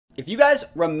If you guys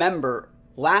remember,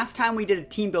 last time we did a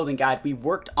team building guide, we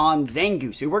worked on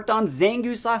Zangoose. We worked on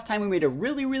Zangoose last time. We made a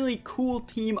really, really cool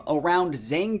team around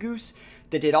Zangoose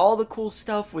that did all the cool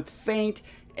stuff with Feint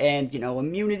and, you know,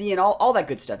 immunity and all that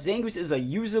good stuff. Zangoose is a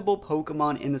usable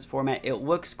Pokemon in this format. It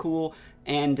looks cool.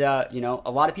 And, you know,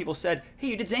 a lot of people said, hey,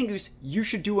 you did Zangoose, you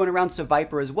should do one around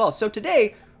Seviper as well. So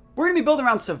today, we're going to be building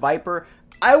around Seviper.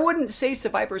 I wouldn't say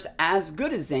Seviper's as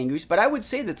good as Zangoose, but I would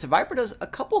say that Seviper does a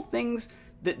couple things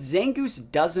that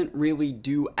Zangoose doesn't really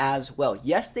do as well.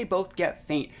 Yes, they both get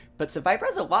Feint, but Seviper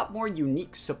has a lot more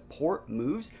unique support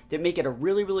moves that make it a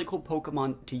really, really cool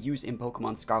Pokemon to use in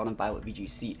Pokemon Scarlet and Violet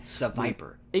VGC.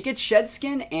 Seviper. It gets Shed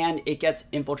Skin and it gets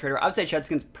Infiltrator. I would say Shed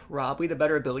Skin's probably the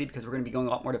better ability because we're going to be going a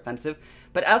lot more defensive.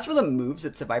 But as for the moves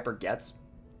that Seviper gets,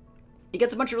 it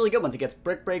gets a bunch of really good ones. It gets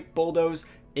Brick Break, Bulldoze,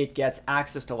 it gets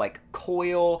access to like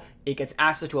Coil, it gets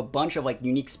access to a bunch of like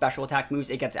unique special attack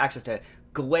moves, it gets access to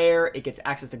Glare, it gets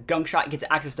access to Gunk Shot, it gets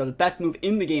access to the best move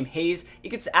in the game, Haze, it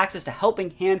gets access to Helping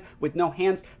Hand with no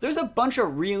hands. There's a bunch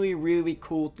of really, really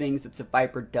cool things that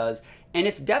Seviper does, and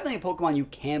it's definitely a Pokemon you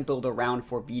can build around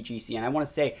for VGC. And I want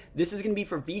to say, this is going to be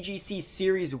for VGC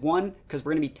Series 1, because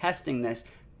we're going to be testing this,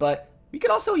 but we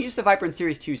could also use Seviper in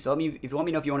Series 2, so if you want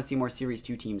me to know if you want to see more Series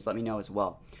 2 teams, let me know as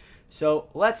well. So,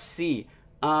 let's see.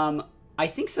 I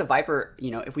think Seviper,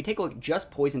 you know, if we take a look at just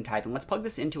poison type, and let's plug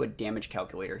this into a damage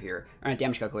calculator here, or a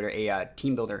damage calculator, a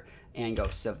team builder, and go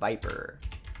Seviper.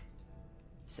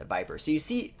 Seviper. So you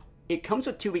see, it comes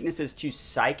with two weaknesses to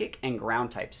Psychic and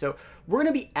Ground type. So we're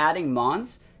going to be adding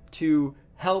Mons to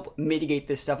help mitigate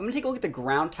this stuff. I'm going to take a look at the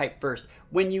Ground type first.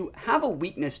 When you have a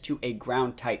weakness to a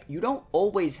Ground type, you don't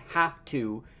always have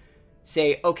to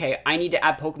say, okay, I need to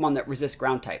add Pokemon that resist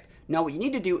Ground type. No, what you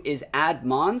need to do is add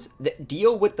Mons that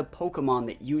deal with the Pokemon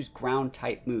that use Ground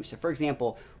type moves. So for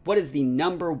example, what is the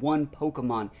 #1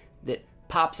 Pokemon that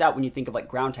pops out when you think of like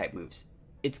Ground type moves?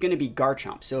 It's going to be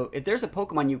Garchomp. So if there's a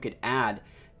Pokemon you could add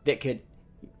that could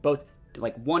both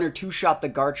like 1 or 2 shot the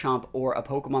Garchomp, or a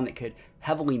Pokemon that could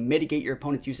heavily mitigate your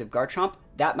opponent's use of Garchomp,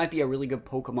 that might be a really good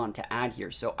Pokemon to add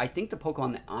here. So I think the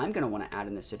Pokemon that I'm going to want to add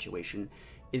in this situation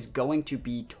is going to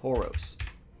be Tauros.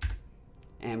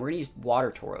 And we're going to use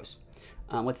Water Tauros.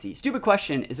 Let's see. Stupid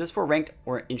question. Is this for ranked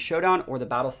or in Showdown or the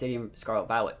Battle Stadium Scarlet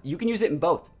Violet? You can use it in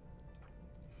both.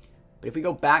 But if we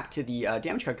go back to the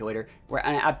damage calculator, we're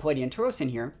going to add Palladian Tauros in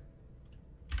here.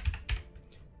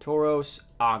 Tauros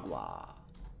Agua.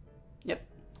 Yep.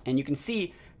 And you can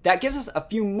see that gives us a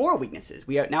few more weaknesses.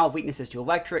 We now have weaknesses to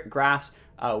Electric, Grass.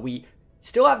 We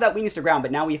still have that weakness to Ground,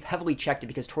 but now we've heavily checked it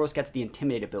because Tauros gets the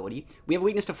Intimidate ability. We have a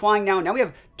weakness to Flying now. Now we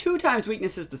have 2 times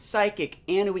weaknesses to Psychic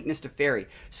and a weakness to Fairy.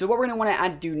 So what we're going to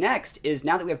want to do next is,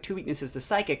 now that we have 2 weaknesses to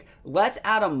Psychic, let's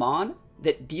add a Mon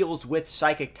that deals with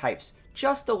Psychic types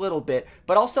just a little bit,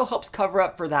 but also helps cover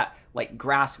up for that like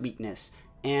Grass weakness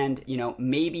and, you know,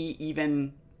 maybe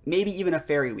even a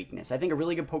Fairy weakness. I think a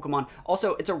really good Pokemon.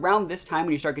 Also, it's around this time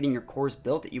when you start getting your cores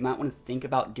built that you might want to think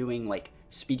about doing like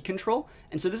speed control.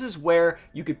 And so this is where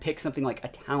you could pick something like a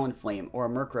Talonflame or a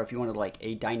Murkrow if you wanted like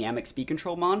a dynamic speed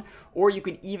control mon, or you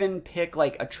could even pick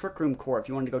like a Trick Room core if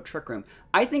you wanted to go Trick Room.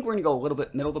 I think we're going to go a little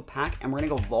bit middle of the pack, and we're going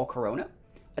to go Volcarona.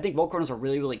 I think Volcarona is a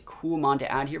really, really cool mon to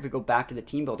add here. If we go back to the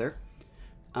team builder,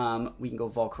 we can go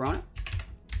Volcarona.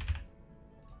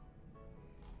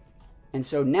 And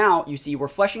so now, you see, we're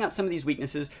fleshing out some of these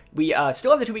weaknesses. We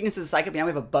still have the 2 weaknesses of Psychic, but now we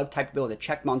have a Bug-type ability to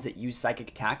check mons that use Psychic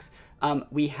attacks.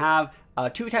 We have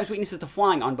 2 times weaknesses to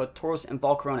Flying on both Tauros and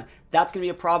Volcarona. That's going to be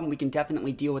a problem. We can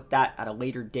definitely deal with that at a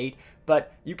later date.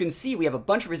 But you can see we have a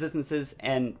bunch of resistances,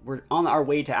 and we're on our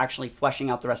way to actually fleshing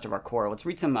out the rest of our core. Let's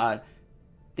read some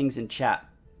things in chat.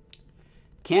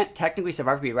 Can't technically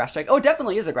Seviper be a Grass check? Oh, it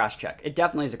definitely is a Grass check. It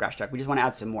definitely is a Grass check. We just want to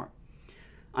add some more.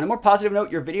 On a more positive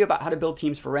note, your video about how to build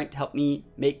teams for ranked helped me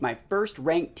make my first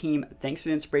ranked team. Thanks for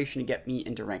the inspiration to get me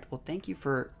into ranked. Well, thank you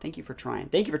for trying.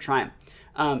 Thank you for trying.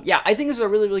 Yeah, I think this is a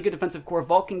really, really good defensive core.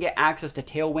 Vault can get access to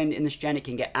Tailwind in this gen. It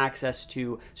can get access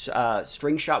to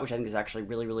String Shot, which I think is actually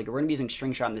really, really good. We're going to be using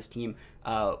String Shot in this team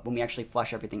when we actually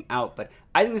flesh everything out. But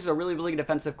I think this is a really, really good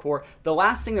defensive core. The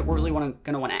last thing that we're really going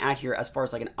to want to add here as far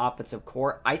as like an offensive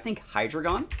core, I think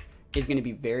Hydreigon is going to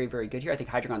be very, very good here. I think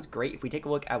Hydreigon's great. If we take a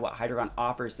look at what Hydreigon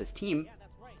offers this team,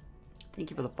 thank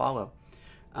you for the follow.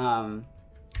 Hydreigon,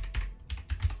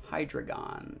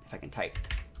 if I can type.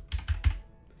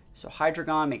 So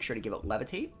Hydreigon, make sure to give it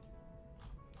Levitate.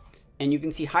 And you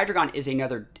can see Hydreigon is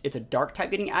it's a dark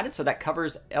type getting added, so that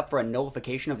covers up for a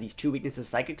nullification of these 2 weaknesses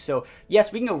Psychic. So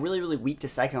yes, we can go really, really weak to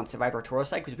Psychic on Seviper or Tauros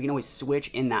side because we can always switch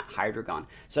in that Hydreigon.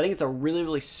 So I think it's a really,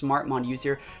 really smart mon to use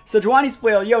here. So Jawani's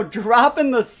Flail, yo,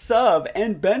 dropping the sub,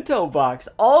 and Bento Box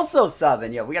also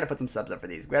subbing. Yo, we got to put some subs up for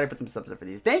these.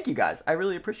 Thank you guys. I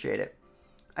really appreciate it.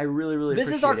 I really, really appreciate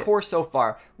it. This is our core so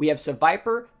far. We have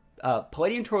Seviper,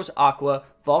 Palladium Tauros Aqua,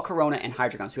 Volcarona, and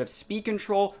Hydreigon. So we have Speed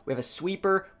Control, we have a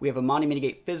Sweeper, we have a Monty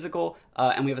Mitigate Physical,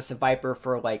 and we have a Seviper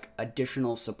for like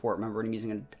additional support. Remember, I'm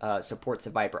using a support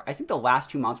Seviper. I think the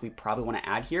last 2 mounts we probably want to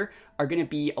add here are going to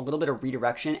be a little bit of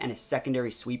redirection and a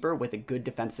secondary Sweeper with a good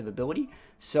defensive ability.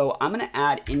 So I'm going to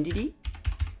add Indity.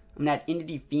 I'm going to add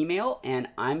Indity Female, and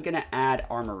I'm going to add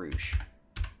Armarouge.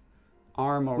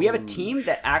 We have a team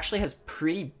that actually has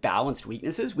pretty balanced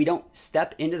weaknesses. We don't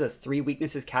step into the 3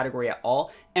 weaknesses category at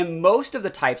all. And most of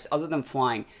the types, other than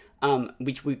flying,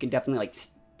 which we can definitely like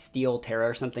Steel, Terra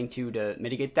or something to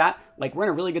mitigate that, like we're in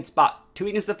a really good spot. 2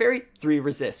 weaknesses the Fairy, 3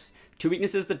 resists. 2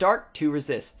 weaknesses the Dark, 2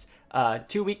 resists.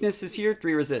 2 weaknesses here,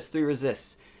 3 resists, 3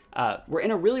 resists. We're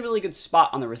in a really, really good spot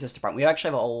on the resist department. We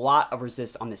actually have a lot of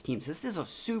resists on this team. So this is a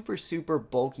super, super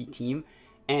bulky team.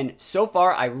 And so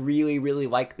far, I really, really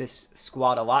like this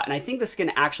squad a lot. And I think this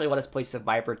can actually let us play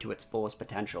Seviper to its fullest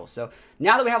potential. So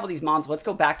now that we have all these mons, let's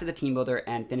go back to the team builder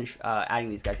and finish adding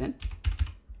these guys in.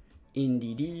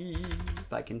 Indidi,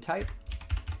 if I can type.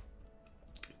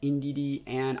 Indidi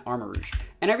and Armarouge.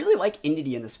 And I really like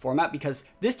Indidi in this format because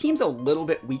this team's a little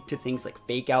bit weak to things like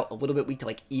Fake Out, a little bit weak to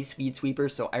like E-Speed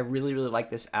Sweepers, so I really, really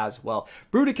like this as well.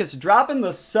 Bruticus dropping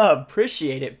the sub,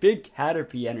 appreciate it. Big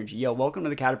Caterpie energy. Yo, welcome to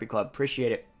the Caterpie Club,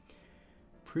 appreciate it.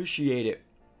 Appreciate it.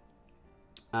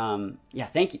 Yeah,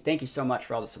 thank you so much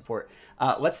for all the support.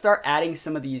 Let's start adding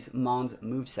some of these Mons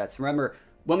movesets. Remember,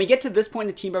 when we get to this point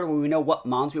in the team builder where we know what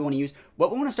Mons we want to use,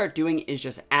 what we want to start doing is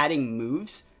just adding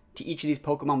moves to each of these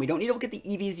Pokemon. We don't need to look at the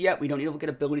EVs yet. We don't need to look at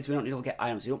abilities. We don't need to look at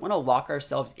items. We don't want to lock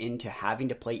ourselves into having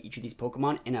to play each of these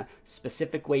Pokemon in a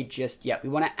specific way just yet. We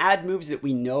want to add moves that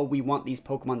we know we want these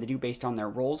Pokemon to do based on their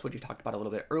roles, which we talked about a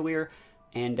little bit earlier.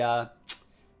 And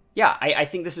yeah, I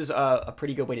think this is a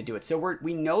pretty good way to do it. So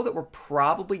we know that we're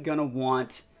probably going to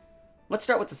want... Let's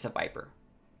start with the Seviper.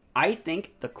 I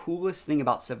think the coolest thing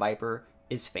about Seviper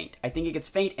is Feint. I think it gets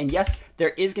Feint, and yes, there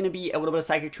is going to be a little bit of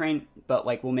Psychic Terrain, but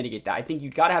like we'll mitigate that. I think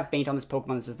you've got to have Feint on this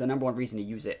Pokemon. This is the #1 reason to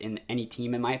use it in any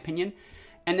team, in my opinion.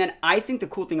 And then I think the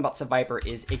cool thing about Seviper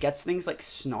is it gets things like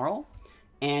Snarl,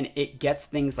 and it gets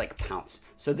things like Pounce.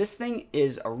 So this thing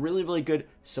is a really, really good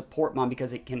support mon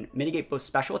because it can mitigate both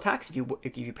special attacks.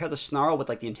 If you pair the Snarl with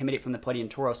like the Intimidate from the Palladium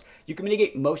Tauros, you can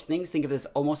mitigate most things. Think of this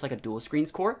almost like a dual screens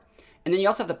core. And then you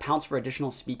also have the Pounce for additional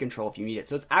speed control if you need it.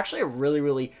 So it's actually a really,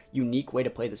 really unique way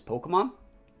to play this Pokemon.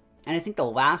 And I think the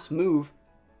last move,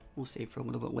 we'll save for a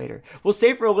little bit later.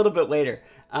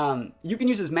 You can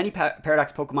use as many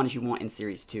Paradox Pokemon as you want in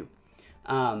Series 2.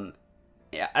 Yeah,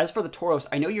 as for the Tauros,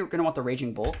 I know you're going to want the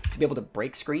Raging Bull to be able to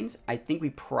break screens. I think we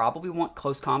probably want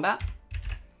Close Combat.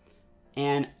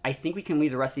 And I think we can leave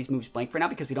the rest of these moves blank for now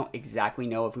because we don't exactly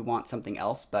know if we want something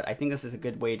else. But I think this is a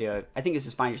good way to... I think this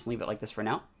is fine. Just leave it like this for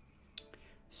now.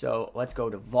 So let's go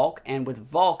to Volk, and with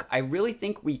Volk, I really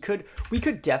think we could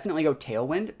definitely go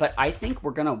Tailwind, but I think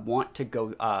we're gonna want to go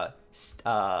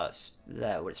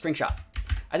String Shot.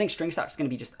 I think String Shot is gonna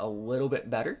be just a little bit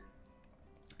better,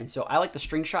 and so I like the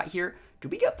String Shot here. Do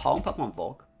we get Pollen Puff on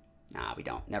Volk? Nah, we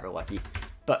don't. Never lucky.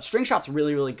 But String Shot's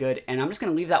really, really good, and I'm just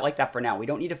gonna leave that like that for now. We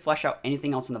don't need to flesh out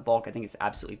anything else in the Volk. I think it's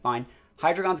absolutely fine.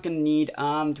 Hydreigon's gonna need.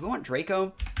 Do we want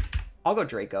Draco? I'll go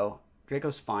Draco.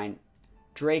 Draco's fine.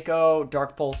 Draco,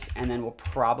 Dark Pulse, and then we'll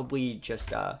probably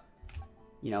just,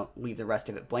 you know, leave the rest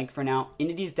of it blank for now.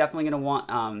 Indity's definitely going to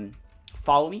want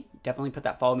Follow Me. Definitely put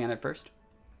that Follow Me on there first.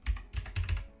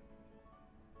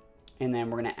 And then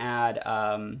we're going to add,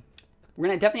 we're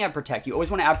going to definitely add Protect. You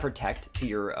always want to add Protect to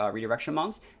your redirection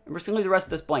mons. And we're just going to leave the rest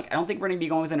of this blank. I don't think we're going to be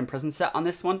going with an Imprison set on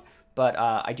this one, but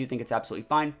I do think it's absolutely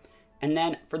fine. And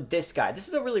then for this guy, this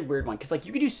is a really weird one because like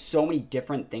you could do so many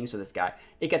different things with this guy.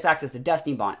 It gets access to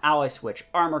Destiny Bond, Ally Switch,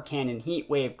 Armor Cannon, Heat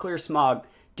Wave, Clear Smog,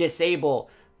 Disable,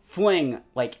 Fling.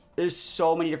 Like there's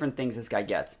so many different things this guy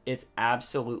gets. It's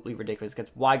absolutely ridiculous. It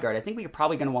gets Wide Guard. I think we're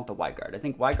probably going to want the Wide Guard. I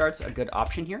think Wide Guard's a good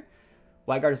option here.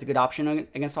 Wide Guard is a good option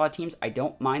against a lot of teams. I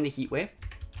don't mind the Heat Wave.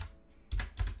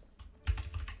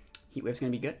 Heat Wave's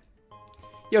going to be good.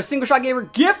 Yo, Single Shot Gamer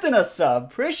gifting a sub.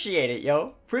 Appreciate it,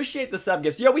 yo. Appreciate the sub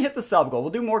gifts. Yo, we hit the sub goal. We'll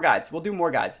do more guides.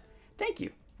 Thank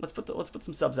you. Let's put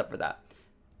some subs up for that.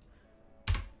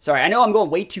 Sorry, I know I'm going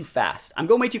way too fast. I'm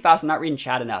not reading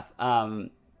chat enough.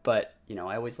 But, you know,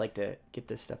 I always like to get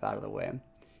this stuff out of the way.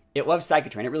 It loves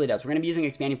Psychic Terrain. It really does. We're going to be using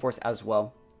Expanding Force as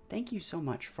well. Thank you so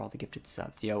much for all the gifted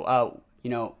subs.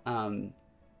 Januaries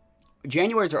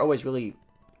are always really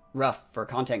rough for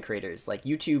content creators. Like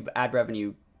YouTube ad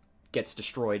revenue gets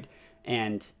destroyed,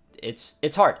 and it's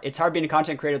hard. It's hard being a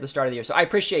content creator at the start of the year. So I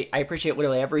appreciate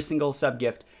literally every single sub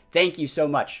gift. Thank you so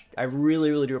much. I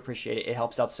really, really do appreciate it. It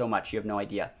helps out so much. You have no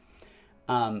idea.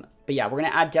 But yeah, we're gonna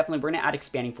add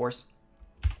expanding force.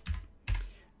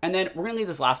 And then we're gonna leave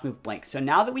this last move blank. So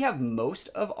now that we have most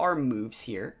of our moves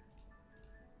here,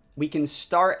 we can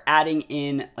start adding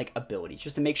in like abilities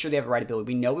just to make sure they have the right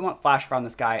ability. We know we want Flash Fire on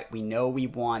this guy. We know we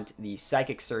want the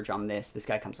Psychic Surge on this. This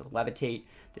guy comes with Levitate.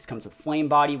 This comes with Flame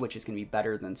Body, which is going to be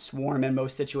better than Swarm in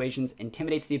most situations.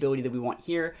 Intimidate's the ability that we want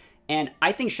here. And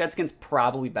I think Shed Skin's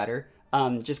probably better,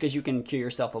 just because you can cure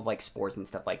yourself of like spores and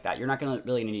stuff like that. You're not going to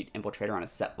really need Infiltrator on a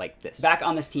set like this. Back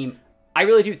on this team, I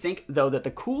really do think, though, that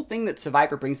the cool thing that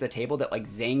Seviper brings to the table that like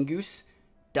Zangoose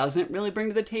doesn't really bring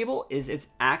to the table is its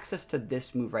access to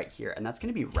this move right here, and that's going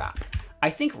to be Wrap. I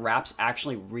think Wrap's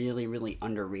actually really, really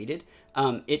underrated.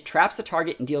 It traps the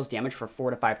target and deals damage for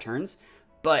 4 to 5 turns,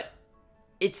 but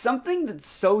it's something that's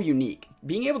so unique.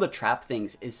 Being able to trap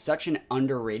things is such an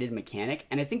underrated mechanic,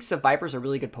 and I think Seviper's a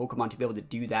really good Pokemon to be able to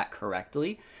do that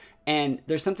correctly. And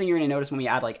there's something you're going to notice when we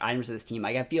add like items to this team.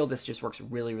 Like I feel this just works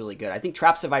really, really good. I think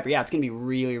Trap Seviper, yeah, it's going to be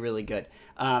really, really good.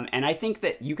 And I think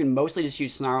that you can mostly just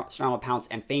use Snarl, Pounce,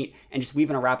 and Faint and just weave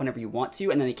in a Wrap whenever you want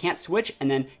to. And then they can't switch. And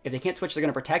then if they can't switch, they're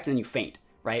going to Protect and then you Faint,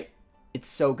 right? It's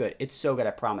so good. It's so good,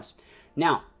 I promise.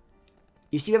 Now,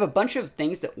 you see we have a bunch of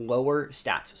things that lower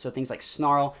stats. So things like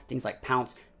Snarl, things like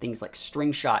Pounce, things like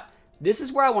String Shot. This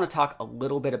is where I want to talk a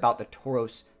little bit about the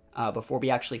Tauros before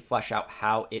we actually flesh out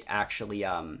how it actually...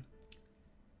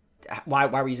 why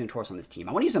we're using Tauros on this team.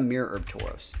 I want to use a Mirror Herb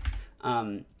Tauros.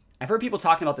 I've heard people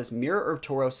talking about this Mirror Herb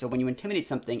Tauros, so when you intimidate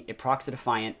something, it procs a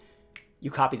Defiant, you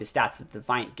copy the stats that the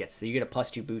Defiant gets, so you get a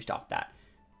 +2 boost off that.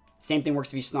 Same thing works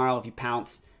if you Snarl, if you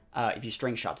Pounce, if you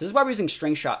String Shot. So this is why we're using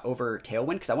String Shot over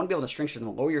Tailwind, because I want to be able to String Shot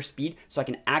and lower your speed, so I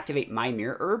can activate my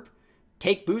Mirror Herb,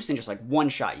 take boost, and just like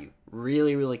one-shot you.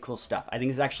 Really, really cool stuff. I think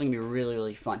this is actually going to be really,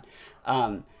 really fun.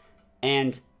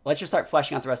 And let's just start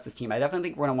fleshing out the rest of this team. I definitely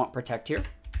think we're going to want Protect here.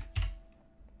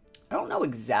 I don't know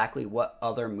exactly what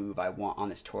other move I want on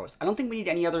this Tauros. I don't think we need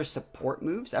any other support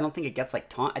moves. I don't think it gets like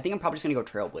Taunt. I think I'm probably just going to go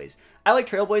Trailblaze. I like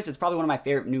Trailblaze. It's probably one of my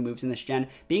favorite new moves in this gen.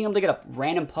 Being able to get a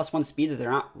random +1 speed that they're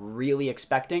not really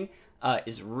expecting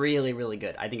is really, really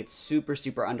good. I think it's super,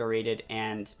 super underrated.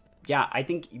 And yeah, I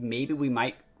think maybe we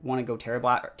might want to go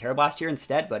Terrablast here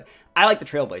instead. But I like the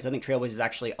Trailblaze. I think Trailblaze is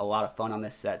actually a lot of fun on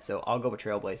this set. So I'll go with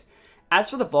Trailblaze. As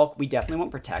for the Volk, we definitely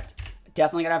want Protect.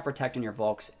 Definitely gotta have Protect in your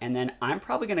Volks. And then I'm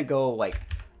probably gonna go like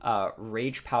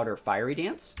Rage Powder Fiery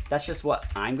Dance. That's just what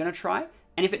I'm gonna try.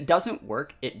 And if it doesn't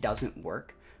work, it doesn't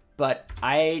work. But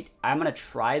I'm gonna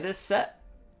try this set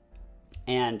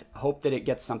and hope that it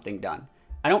gets something done.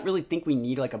 I don't really think we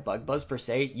need like a Bug Buzz per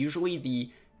se.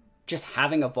 Usually just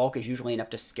having a Volk is usually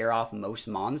enough to scare off most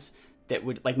Mons that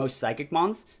would, like most Psychic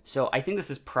Mons. So I think this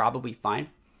is probably fine.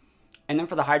 And then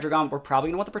for the Hydreigon, we're probably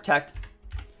gonna want to Protect.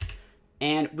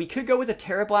 And we could go with a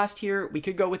Terra Blast here. We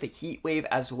could go with a Heat Wave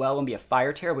as well and be a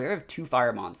Fire Terra. We have 2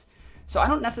 Fire Mons. So I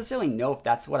don't necessarily know if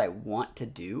that's what I want to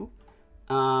do.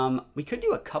 We could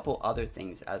do a couple other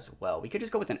things as well. We could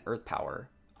just go with an Earth Power.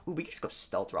 Ooh, we could just go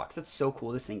Stealth Rock. That's so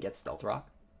cool. This thing gets Stealth Rock.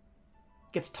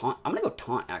 Gets Taunt. I'm going to go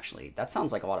Taunt, actually. That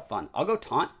sounds like a lot of fun. I'll go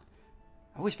Taunt.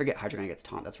 I always forget Hydreigon gets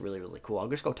Taunt. That's really, really cool. I'll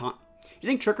just go Taunt. Do you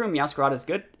think Trick Room Meowscarada is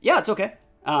good? Yeah, it's okay.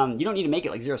 You don't need to make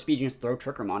it like 0 speed. You just throw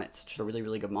Trick Room on it. It's just a really,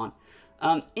 really good Mon.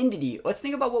 Indity, let's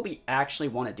think about what we actually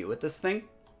want to do with this thing.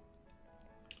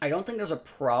 I don't think there's a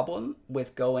problem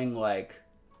with going like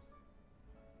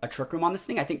a Trick Room on this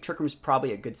thing. I think Trick Room is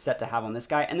probably a good set to have on this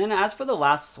guy. And then as for the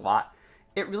last slot,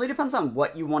 it really depends on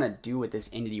what you want to do with this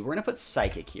Indity. We're going to put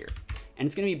Psychic here. And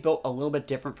it's going to be built a little bit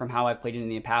different from how I've played it in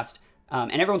the past.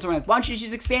 And everyone's wondering, why don't you just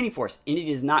use Expanding Force?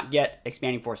 Indity does not get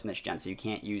Expanding Force in this gen, so you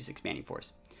can't use Expanding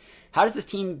Force. How does this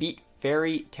team beat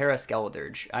Fairy Terra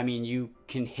Skeledirge? I mean, you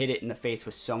can hit it in the face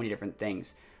with so many different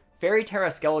things. Fairy Terra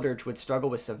Skeledirge would struggle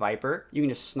with Seviper. You can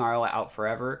just snarl it out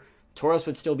forever. Tauros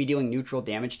would still be dealing neutral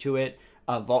damage to it.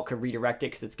 Vault could redirect it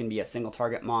because it's going to be a single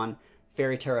target Mon.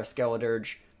 Fairy Terra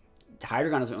Skeledirge.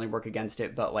 Hydreigon doesn't really work against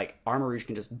it, but like Armarouge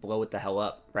can just blow it the hell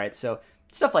up, right? So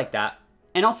stuff like that.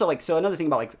 And also like, so another thing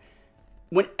about like,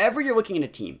 whenever you're looking at a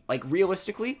team, like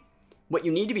realistically, what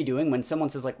you need to be doing when someone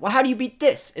says like, well, how do you beat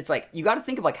this? It's like, you got to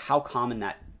think of like how common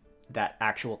that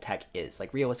actual tech is.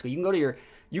 Like realistically, you can go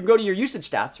to your usage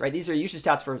stats, right? These are usage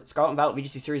stats for Scarlet and Violet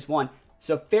VGC Series 1.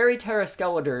 So Fairy Terra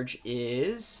Skeledirge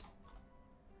is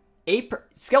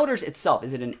Skeledirge itself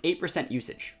is at an 8%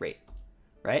 usage rate.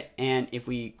 right? And if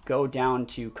we go down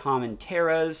to common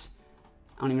Terras,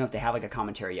 I don't even know if they have like a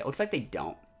commentary yet. Looks like they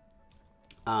don't.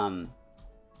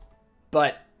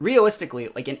 But realistically,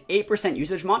 like an 8%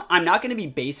 usage mon, I'm not going to be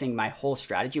basing my whole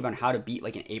strategy on how to beat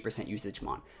like an 8% usage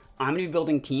mon. I'm going to be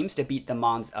building teams to beat the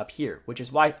mons up here, which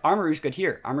is why Armor good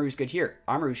here, Armor good here,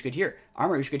 Armor good here,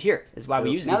 Armor good here. Is why we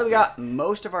use these. Now that we got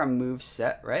most of our moves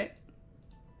set, right?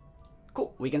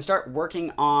 Cool. We can start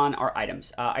working on our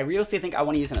items. I realistically think I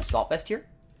want to use an Assault Vest here.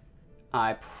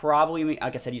 I probably,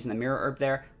 like I said, using the Mirror Herb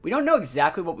there. We don't know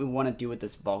exactly what we want to do with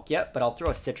this Vulk yet, but I'll throw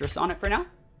a Citrus on it for now.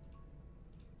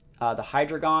 The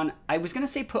Hydreigon. I was going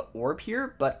to say put Orb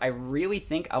here, but I really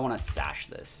think I want to sash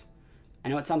this. I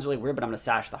know it sounds really weird, but I'm going to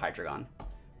sash the Hydreigon.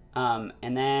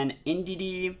 And then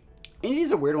Indeedee. Indeedee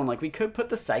is a weird one. Like, we could put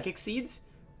the Psychic Seeds,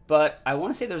 but I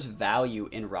want to say there's value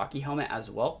in Rocky Helmet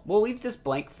as well. We'll leave this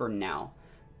blank for now.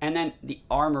 And then the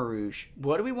Armarouge.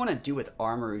 What do we want to do with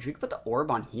Armarouge? We could put the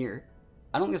Orb on here.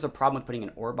 I don't think there's a problem with putting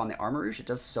an Orb on the Armarouge. It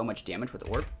does so much damage with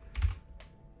Orb.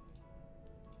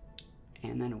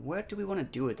 And then what do we want to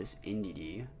do with this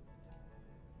Indeedee?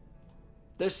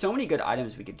 There's so many good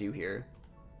items we could do here.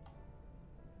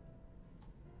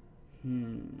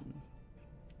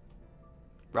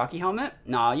 Rocky Helmet?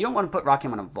 Nah, you don't want to put Rocky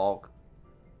Helmet on Vulk.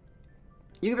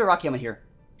 You can put Rocky Helmet here.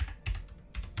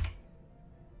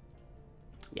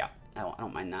 Yeah, I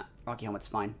don't mind that. Rocky Helmet's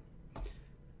fine.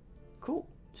 Cool.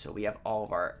 So we have all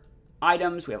of our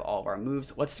items. We have all of our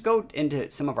moves. Let's go into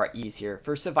some of our E's here.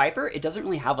 For Seviper, it doesn't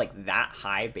really have like that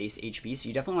high base HP, so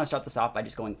you definitely want to start this off by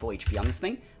just going full HP on this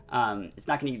thing. It's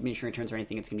not going to give me returns or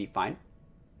anything. It's going to be fine.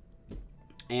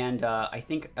 And I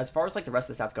think as far as like the rest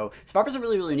of the stats go, Seviper's a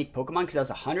really, really unique Pokemon because it has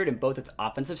 100 in both its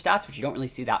offensive stats, which you don't really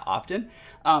see that often.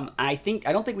 I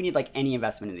don't think we need like any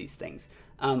investment in these things.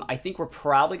 I think we're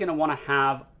probably going to want to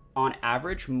have, on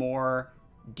average, more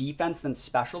defense than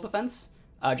special defense,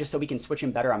 just so we can switch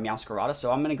in better on Meowscarada. So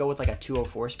I'm going to go with like a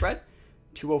 204 spread,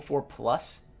 204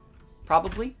 plus,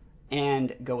 probably,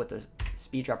 and go with the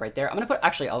speed drop right there. I'm going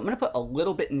to put a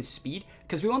little bit in speed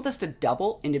because we want this to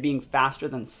double into being faster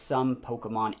than some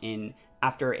Pokemon in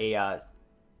after a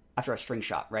string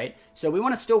shot, right? So we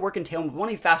want to still work in tail, but we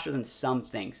want to be faster than some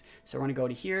things. So we're going to go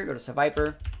to here, go to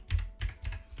Seviper,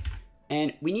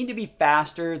 and we need to be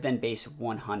faster than base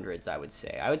 100s, I would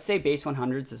say. I would say base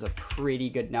 100s is a pretty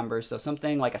good number, so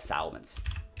something like a Salamence.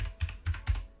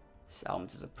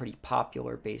 Salamence is a pretty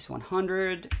popular base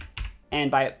 100. And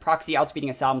by proxy, outspeeding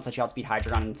a Salamence lets you outspeed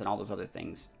Hydreigons and all those other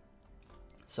things.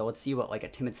 So let's see what like a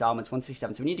Timid Salamence,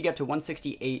 167. So we need to get to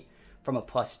 168 from a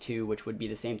 +2, which would be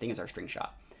the same thing as our String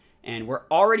Shot. And we're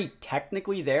already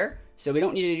technically there, so we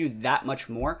don't need to do that much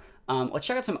more. Let's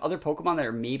check out some other Pokemon that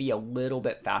are maybe a little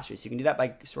bit faster. So you can do that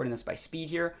by sorting this by speed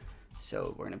here.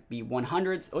 So we're going to be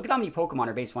 100s. Look at how many Pokemon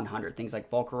are base 100. Things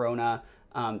like Volcarona,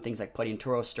 things like Palladium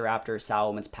Tauros, Staraptor,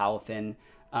 Salamence, Palafin.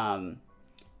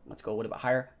 Let's go a little bit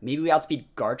higher. Maybe we outspeed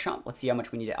Garchomp. Let's see how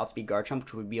much we need to outspeed Garchomp,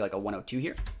 which would be like a 102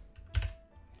 here.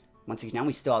 169,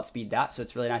 we still outspeed that, so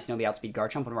it's really nice to know we outspeed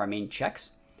Garchomp, one of our main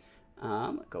checks.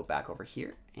 Go back over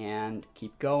here and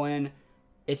keep going.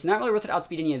 It's not really worth it to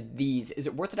outspeed any of these. Is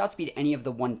it worth it to outspeed any of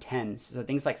the 110s? So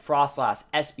things like Frostlass,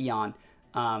 Espeon.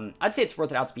 I'd say it's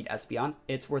worth it to outspeed Espeon.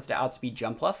 It's worth it to outspeed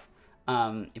Jumpluff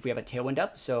if we have a Tailwind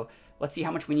up. So let's see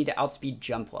how much we need to outspeed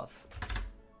Jumpluff.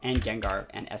 And Gengar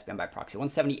and Espeon by proxy.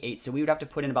 178, so we would have to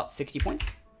put in about 60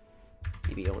 points.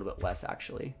 Maybe a little bit less,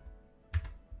 actually.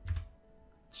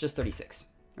 It's just 36,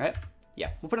 right? Yeah,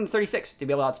 we'll put in 36 to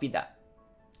be able to outspeed that.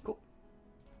 Cool.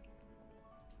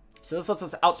 So this lets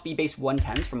us outspeed base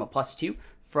 110s from a +2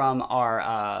 from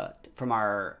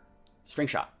our String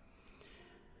Shot.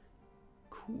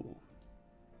 Cool.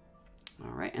 All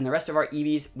right, and the rest of our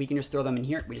EVs, we can just throw them in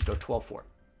here. We just go 12-4.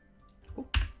 Cool.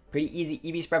 Pretty easy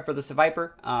EV spread for the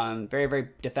Seviper. Very, very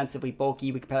defensively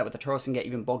bulky. We can pair that with the Tauros and get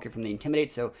even bulkier from the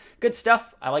Intimidate. So good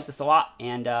stuff. I like this a lot.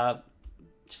 And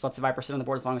just let Seviper sit on the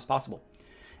board as long as possible.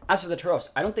 As for the Tauros,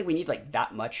 I don't think we need like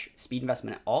that much speed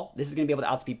investment at all. This is going to be able to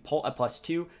outspeed Pult at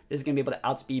 +2. This is going to be able to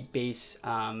outspeed base...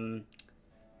 what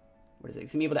is it?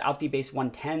 It's going to be able to outspeed base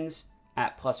 110s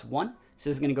at +1. So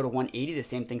this is going to go to 180, the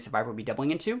same thing Seviper will be doubling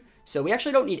into. So we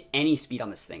actually don't need any speed on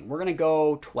this thing. We're going to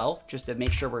go 12 just to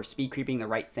make sure we're speed creeping the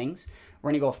right things. We're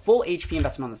going to go full HP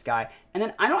investment on this guy. And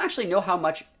then I don't actually know how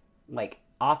much like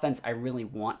offense I really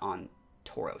want on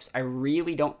Tauros. I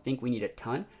really don't think we need a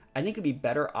ton. I think it'd be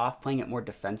better off playing it more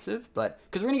defensive, but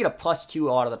because we're going to get a +2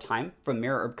 a lot of the time from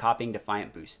Mirror Herb copying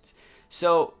Defiant boosts.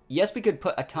 So yes, we could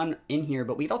put a ton in here,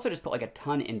 but we'd also just put like a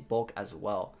ton in bulk as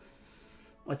well.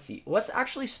 Let's see. Let's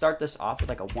actually start this off with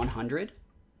like a 100,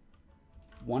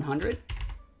 100,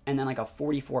 and then like a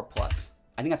 44 plus.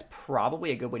 I think that's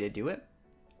probably a good way to do it.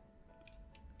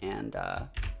 And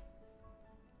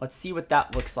let's see what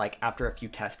that looks like after a few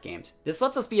test games. This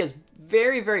lets us be as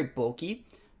very, very bulky.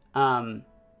 And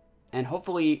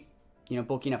hopefully, you know,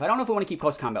 bulky enough. I don't know if we want to keep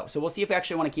close combat. So we'll see if we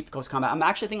actually want to keep the close combat. I'm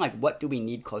actually thinking, like, what do we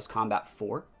need close combat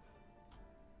for?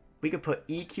 We could put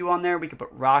EQ on there. We could put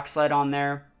Rock Slide on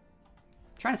there.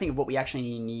 I'm trying to think of what we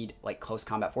actually need, like, close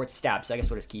combat for. It's stab, so I guess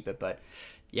we'll just keep it. But,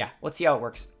 yeah, let's see how it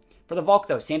works. For the Valk,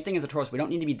 though, same thing as the Tauros. We don't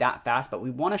need to be that fast, but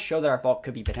we want to show that our Valk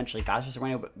could be potentially faster. So we're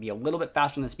going to be a little bit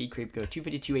faster than the speed creep. Go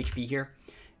 252 HP here.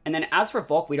 And then as for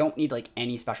Valk, we don't need like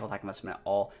any special attack investment at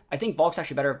all. I think Valk's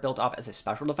actually better built off as a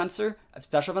special defense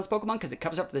Pokemon, because it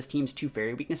covers up for this team's 2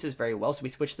 fairy weaknesses very well. So we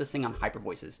switch this thing on Hyper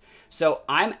Voices. So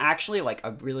I'm actually like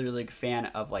a really, really big fan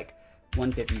of like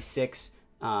 156.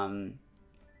 And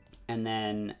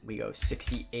then we go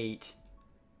 68.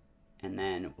 And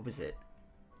then what was it?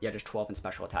 Yeah, just 12 in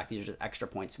special attack. These are just extra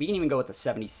points. We can even go with the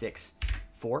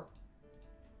 76-4.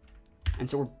 And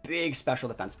so we're big special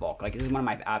defense Valk. Like, this is one of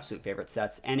my absolute favorite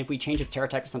sets. And if we change its Terra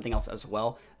type to something else as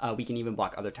well, we can even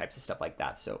block other types of stuff like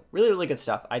that. So really, really good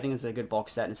stuff. I think this is a good Valk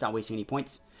set, and it's not wasting any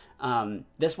points.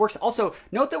 This works. Also,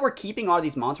 note that we're keeping all of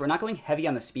these mons. We're not going heavy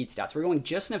on the speed stats. We're going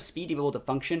just enough speed to be able to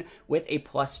function with a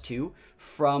 +2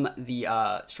 from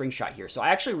the string shot here. So I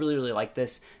actually really, really like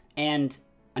this. And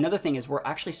another thing is we're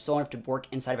actually slow enough to work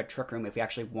inside of a Trick Room if we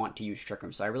actually want to use Trick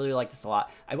Room. So I really, really like this a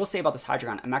lot. I will say about this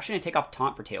Hydreigon, I'm actually going to take off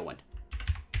Taunt for Tailwind,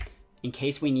 in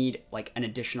case we need like an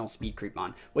additional speed creep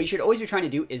on. What you should always be trying to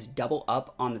do is double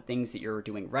up on the things that you're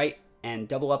doing right and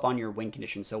double up on your win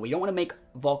condition. So we don't want to make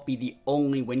Valk be the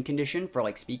only win condition for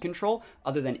like speed control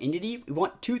other than Indity. We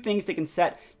want 2 things that can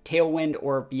set Tailwind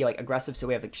or be like aggressive. So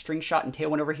we have like String Shot and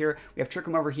Tailwind over here. We have Trick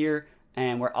Room over here.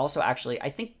 And we're also actually, I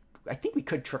think we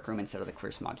could Trick Room instead of the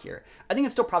Clear Smog here. I think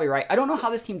it's still probably right. I don't know how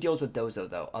this team deals with Dozo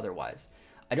though, otherwise.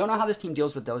 I don't know how this team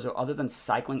deals with Dozo other than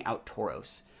cycling out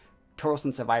Tauros. Tauros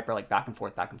and Seviper, like back and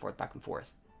forth, back and forth, back and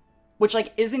forth. Which,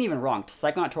 like, isn't even wrong.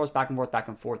 Cycling out Tauros back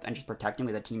and forth, and just protecting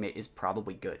with a teammate is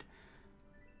probably good.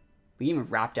 We can even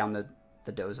wrap down the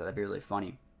Dozo. That'd be really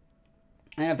funny.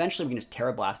 And then eventually we can just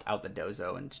Terra Blast out the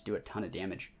Dozo and just do a ton of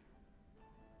damage.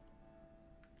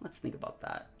 Let's think about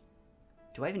that.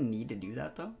 Do I even need to do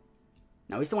that, though?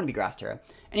 No, we still want to be Grass Terra.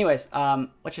 Anyways,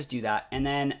 let's just do that. And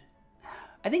then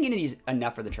I think Unity's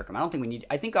enough for the Trick Room. I don't think we need...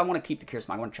 I think I want to keep the Clear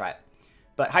Smog. I want to try it.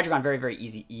 But Hydreigon, very, very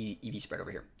easy EV spread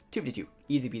over here. 252.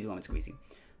 Easy peasy lemon squeezy.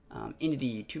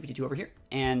 Indity 252 over here.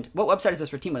 And what website is this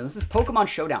for team building? This is Pokemon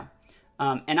Showdown.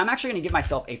 And I'm actually going to give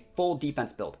myself a full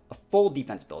defense build. A full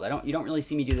defense build. You don't really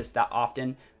see me do this that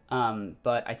often.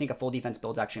 But I think a full defense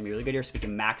build is actually going to be really good here, so we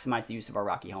can maximize the use of our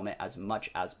Rocky Helmet as much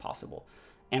as possible.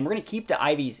 And we're going to keep the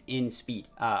Ivies in speed.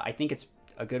 I think it's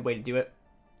a good way to do it.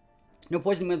 No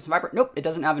poison with Seviper. Nope, it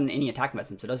doesn't have any attack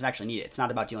investment, so it doesn't actually need it. It's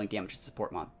not about dealing damage to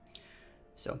support mon.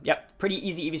 So, yep, pretty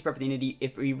easy EV spread for the Unity.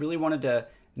 If we really wanted to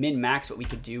min-max, what we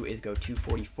could do is go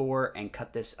 244 and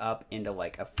cut this up into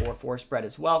like a 4-4 spread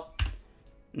as well.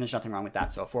 And there's nothing wrong with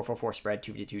that. So a 4-4-4 spread,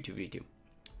 2v2, 2v2.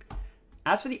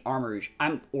 As for the Armarouge,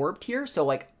 I'm orbed here, so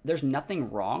like there's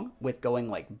nothing wrong with going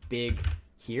like big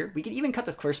here. We could even cut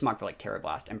this Clear Smog for like Terra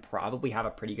Blast and probably have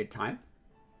a pretty good time.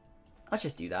 Let's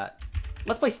just do that.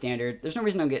 Let's play standard. There's no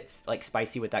reason to get like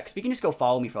spicy with that, because we can just go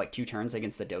follow me for like 2 turns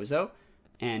against the Dozo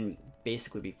and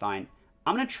basically be fine.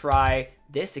 I'm going to try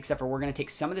this, except for we're going to take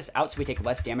some of this out so we take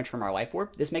less damage from our Life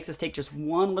Orb. This makes us take just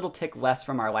 1 little tick less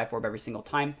from our Life Orb every single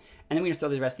time. And then we just throw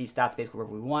the rest of these stats basically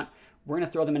wherever we want. We're going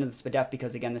to throw them into the Spadef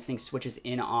because, again, this thing switches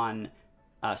in on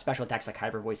special attacks like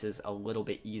Hyper Voices a little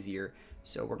bit easier.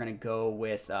 So we're going to go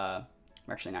with... we're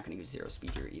actually not going to use 0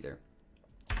 speed here either.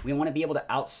 We want to be able to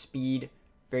outspeed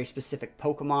very specific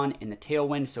Pokemon in the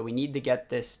Tailwind, so we need to get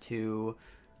this to...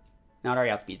 No, it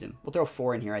already outspeeds him. We'll throw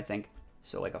 4 in here, I think.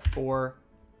 So like a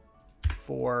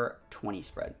 4-20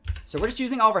 spread. So we're just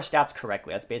using all of our stats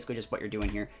correctly. That's basically just what you're doing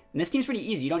here. And this team's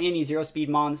pretty easy. You don't need any 0 speed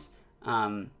mons.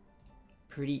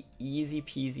 Pretty easy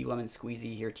peasy lemon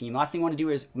squeezy here, team. Last thing you want to do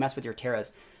is mess with your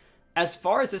Terras. As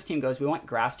far as this team goes, we want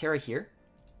Grass Terra here.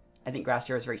 I think Grass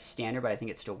Terra is very standard, but I think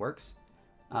it still works.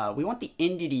 We want the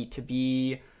Indity to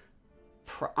be...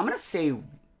 I'm going to say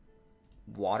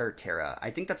Water Terra.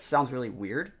 I think that sounds really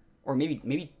weird. Or maybe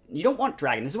you don't want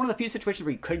Dragon. This is one of the few situations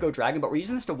where you could go Dragon, but we're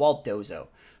using this to wall Dozo,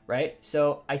 right?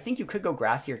 So I think you could go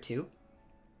Grass here too.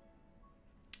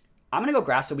 I'm going to go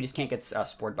Grass so we just can't get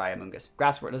spored by Amoonguss.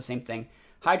 Grass does the same thing.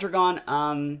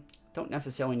 Hydreigon, don't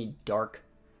necessarily need Dark.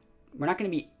 We're not going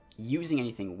to be using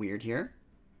anything weird here.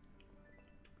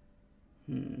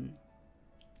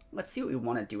 Let's see what we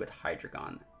want to do with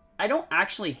Hydreigon. I don't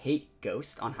actually hate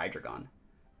Ghost on Hydreigon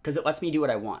because it lets me do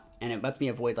what I want, and it lets me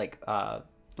avoid like...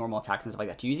 normal attacks and stuff like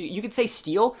that. You could say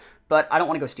Steel, but I don't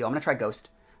want to go Steel. I'm going to try Ghost.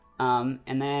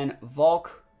 And then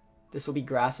Volk, this will be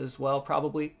grass as well,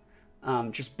 probably.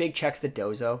 Just big checks to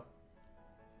Dozo.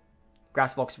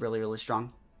 Grass Volk's really, really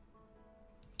strong.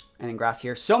 And then grass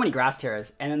here. So many grass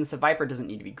terras. And then the Seviper doesn't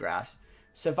need to be grass.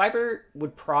 Seviper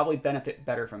would probably benefit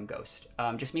better from Ghost.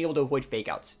 Just being able to avoid fake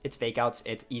outs. It's fake outs,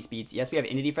 it's E-speeds. Yes, we have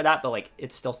Entity for that, but like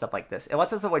it's still stuff like this. It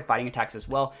lets us avoid fighting attacks as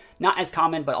well. Not as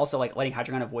common, but also like letting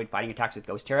Hydreigon avoid fighting attacks with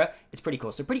Ghost Terra. It's pretty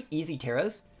cool. So pretty easy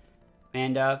terras.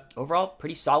 And overall,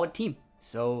 pretty solid team.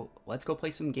 So let's go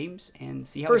play some games and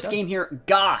see how First game here,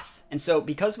 Goth. And so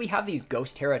because we have these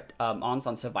Ghost Terra ons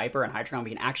on Seviper and Hydreigon,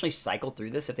 we can actually cycle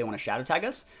through this if they want to Shadow Tag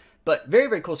us. But very,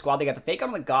 very cool squad. They got the fake out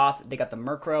on the Goth. They got the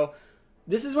Murkrow.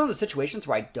 This is one of the situations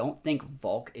where I don't think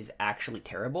Volk is actually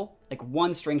terrible. Like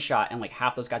one string shot and like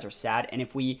half those guys are sad. And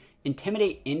if we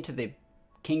intimidate into the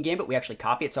King Gambit, we actually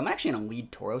copy it. So I'm actually going to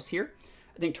lead Tauros here.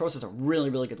 I think Tauros is a really,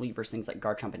 really good lead versus things like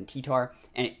Garchomp and T-Tar.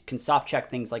 And it can soft check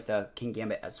things like the King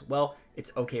Gambit as well.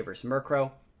 It's okay versus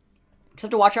Murkrow. Just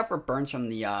have to watch out for burns from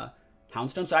the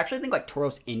Houndstone. So I actually think like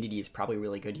Tauros Entity is probably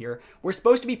really good here. We're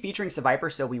supposed to be featuring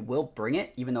Seviper, so we will bring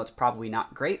it, even though it's probably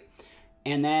not great.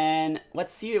 And then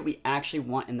let's see what we actually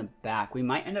want in the back. We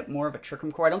might end up more of a Trick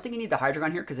Room Core. I don't think you need the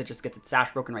Hydreigon here because it just gets its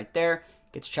Sash broken right there.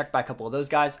 Gets checked by a couple of those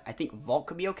guys. I think Volk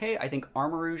could be okay. I think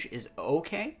Armarouge is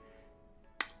okay.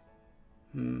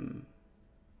 I'm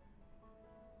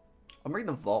bringing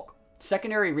the Volk.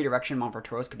 Secondary redirection mon for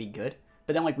Tauros could be good.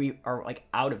 But then like we are like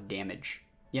out of damage,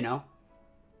 you know?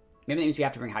 Maybe that means we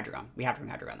have to bring Hydreigon. We have to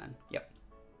bring Hydreigon then. Yep.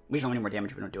 We just don't have any more damage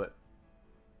if we don't do it.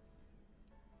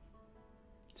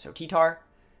 So T-Tar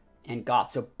and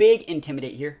Goth. So big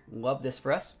Intimidate here. Love this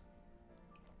for us.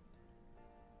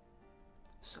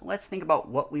 So let's think about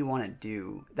what we want to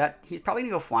do. That he's probably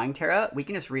going to go Flying Terra. We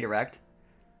can just redirect.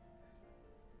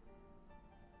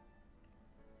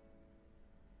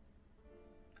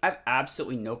 I have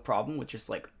absolutely no problem with just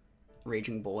like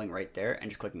Raging Bowling right there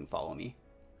and just clicking Follow Me.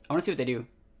 I want to see what they do.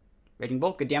 Raging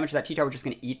Bolt, good damage to that T-Tar. We're just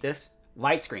going to eat this.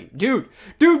 Light Screen. Dude,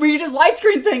 we can just Light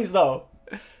Screen things though.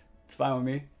 It's fine with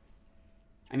me.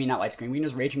 I mean, not Light Screen. We can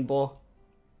just Raging Bull.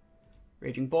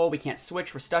 Raging Bull. We can't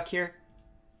switch. We're stuck here.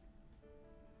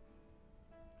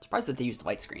 Surprised that they used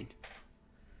Light Screen.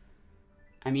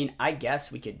 I mean, I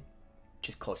guess we could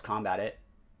just close combat it.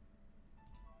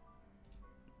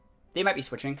 They might be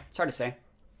switching. It's hard to say.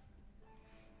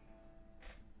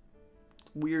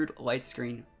 Weird Light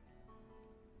Screen.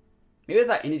 Maybe I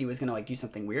thought Entity was going to like do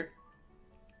something weird.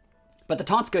 But the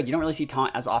Taunt's good. You don't really see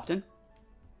Taunt as often.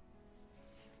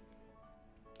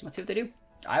 Let's see what they do.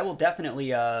 I will definitely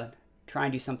try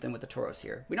and do something with the Tauros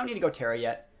here. We don't need to go Terra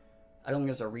yet. I don't think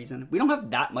there's a reason. We don't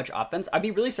have that much offense. I'd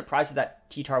be really surprised if that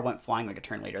T-Tar went flying like a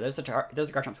turn later. There's a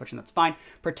Garchomp switching. That's fine.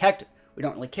 Protect. We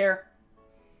don't really care.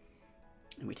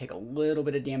 And we take a little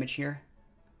bit of damage here.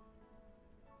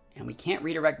 And we can't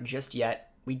redirect just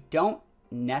yet. We don't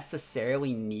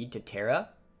necessarily need to Terra.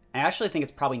 I actually think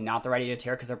it's probably not the right idea to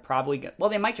Terra because they're probably... Well,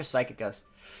 they might just Psychic us.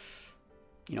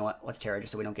 You know what? Let's Terra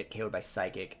just so we don't get KO'd by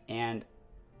Psychic. And...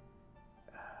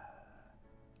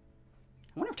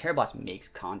 I wonder if Terra Blast makes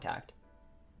contact.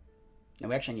 No,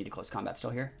 we actually need to close combat still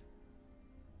here.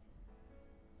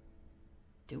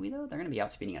 Do we, though? They're going to be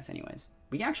outspeeding us anyways.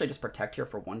 We can actually just Protect here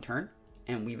for one turn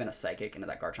and weave in a Psychic into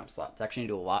that Garchomp slot. It's actually going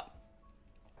to do a lot.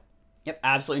 Yep,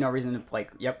 absolutely no reason to play.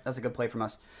 Yep, that's a good play from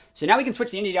us. So now we can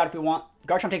switch the Entity out if we want.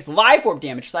 Garchomp takes Live Orb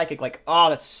damage. Psychic, like, oh,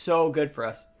 that's so good for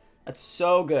us. That's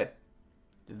so good.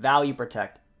 Value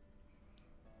Protect.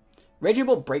 Raging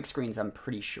Bolt break screens, I'm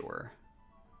pretty sure.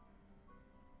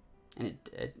 And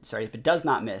sorry, if it does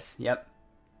not miss, yep.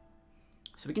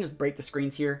 So we can just break the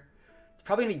screens here. It's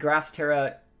probably going to be Grass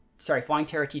Terra, sorry, Flying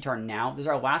Terra T-Tar now. This is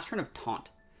our last turn of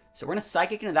Taunt. So we're going to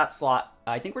Psychic into that slot.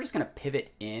 I think we're just going to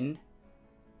pivot in.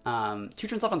 2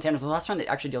 turns left on Sanders. The last turn that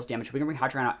actually deals damage. We can bring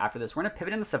Hydreigon out after this. We're going to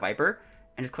pivot in the Seviper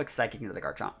and just click Psychic into the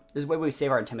Garchomp. This is where we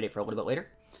save our Intimidate for a little bit later.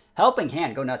 Helping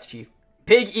Hand. Go nuts, Chief.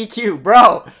 Big EQ,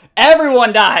 bro.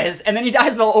 Everyone dies. And then he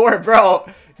dies with Orb, bro.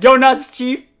 Go nuts,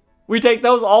 Chief. We take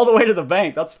those all the way to the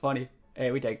bank. That's funny.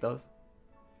 Hey, we take those.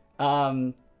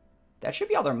 That should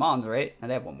be all their Mons, right? No,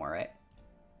 they have one more, right?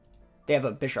 They have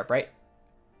a Bisharp, right?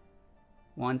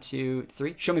 1, 2,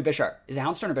 3. Show me Bisharp. Is it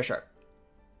Houndstone or Bisharp?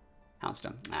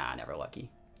 Houndstone. Ah, never lucky.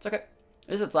 It's okay.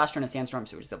 This is its last turn of Sandstorm,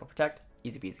 so we just double Protect.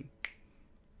 Easy peasy.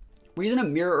 We're using a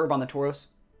Mirror Herb on the Tauros.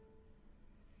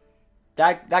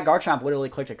 That Garchomp literally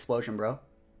clicked Explosion, bro.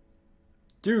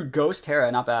 Dude, Ghost Terra,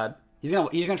 not bad. He's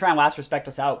gonna try and last respect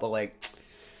us out, but like,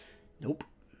 nope.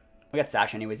 We got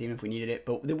Sash anyways, even if we needed it.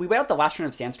 But we wait out the last turn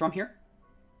of Sandstorm here.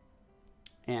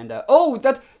 And oh,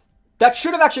 that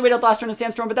should have actually waited out the last turn of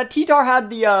Sandstorm, but that T-Tar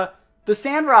had the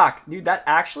Sandrock. Dude, that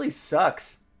actually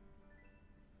sucks.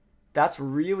 That's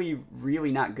really,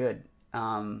 really not good.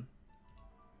 And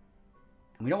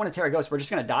we don't want to Terra Ghost. We're just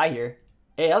going to die here.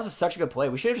 Hey, that was such a good play.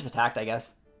 We should have just attacked, I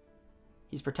guess.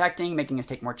 He's protecting, making us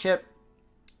take more chip.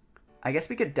 I guess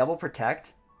we could double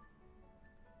protect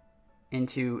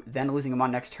into then losing him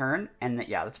on next turn. And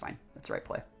yeah, that's fine. That's the right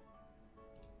play.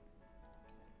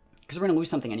 Because we're going to lose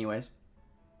something anyways.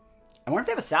 I wonder if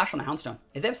they have a Sash on the Houndstone.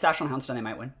 If they have Sash on the Houndstone, they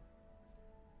might win.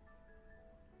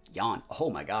 Yawn. Oh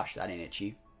my gosh, that ain't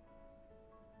itchy.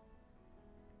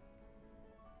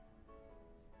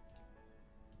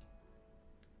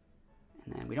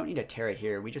 And then we don't need a Terra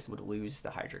here. We just would lose the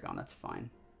Hydreigon. That's fine.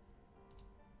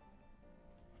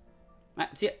 All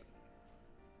right, see it.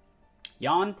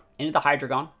 Yawn into the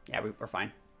Hydreigon. Yeah, we're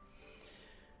fine.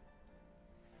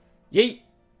 Yeet.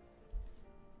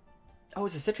 Oh,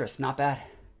 it's a Citrus. Not bad.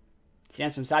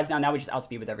 Stand some sides now. Now we just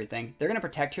outspeed with everything. They're going to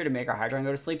protect here to make our Hydreigon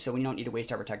go to sleep, so we don't need to waste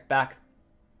our protect back.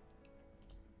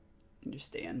 And just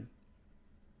stay in.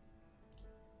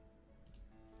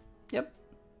 Yep.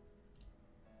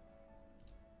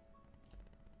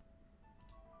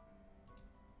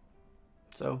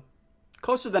 So,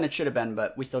 closer than it should have been,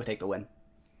 but we still take the win.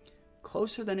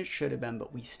 Closer than it should have been,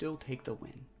 but we still take the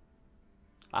win.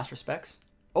 Last respects.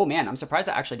 Oh man, I'm surprised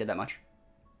that actually did that much.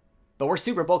 But we're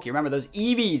super bulky. Remember those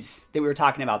EVs that we were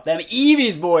talking about? Them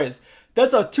EVs, boys.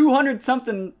 That's a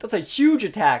 200-something. That's a huge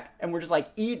attack. And we're just like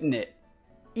eating it.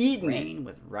 Eating it.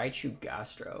 With Raichu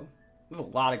Gastro. We have a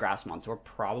lot of Grassmon, so we're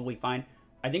probably fine.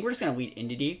 I think we're just going to lead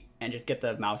Indeedee and just get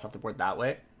the mouse off the board that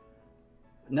way.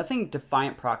 Nothing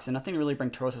Defiant procs, so nothing to really bring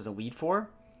Tauros as a lead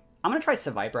for. I'm going to try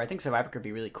Seviper. I think Seviper could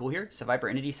be really cool here.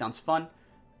 Seviper Indeedee sounds fun.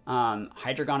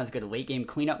 Hydreigon is good late game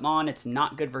cleanup mon. It's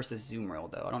not good versus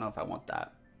Zoomrill, though. I don't know if I want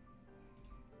that.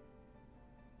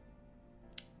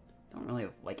 Don't really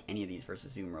like any of these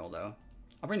versus Zoomrill, though.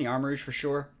 I'll bring the Armourouge for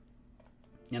sure.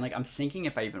 And, like, I'm thinking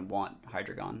if I even want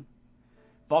Hydreigon.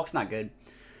 Valk's not good.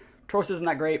 Tauros isn't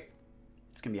that great.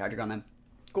 It's going to be Hydreigon then.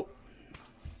 Cool.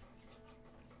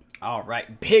 All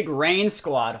right. Big Rain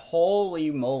Squad.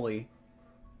 Holy moly.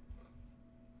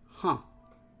 Huh.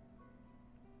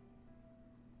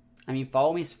 I mean,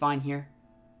 Follow Me's fine here.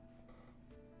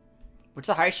 What's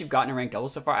the highest you've gotten in rank double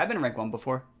so far? I've been in rank 1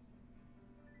 before.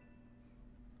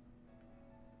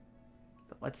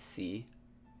 Let's see.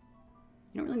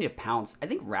 You don't really need a Pounce. I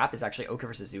think Wrap is actually okay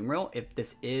versus Zoomrill. If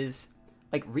this is...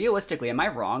 Like, realistically, am I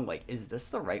wrong? Like, is this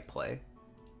the right play?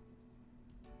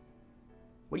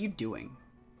 What are you doing?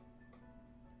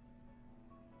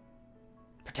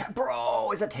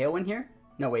 Bro, is that Tailwind here?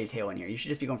 No way, Tailwind here. You should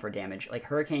just be going for damage. Like,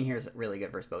 Hurricane here is really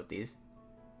good versus both these.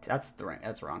 That's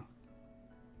wrong.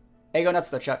 Hey, go nuts,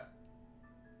 though, Chuck.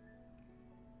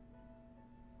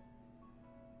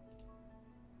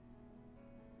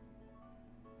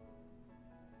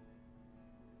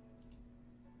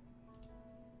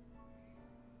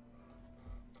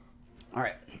 All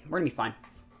right, we're gonna be fine.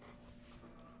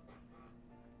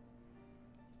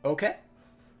 Okay.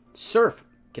 Surf.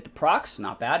 Get the procs.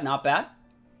 Not bad, not bad.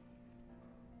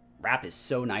 Wrap is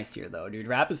so nice here, though, dude.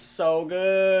 Wrap is so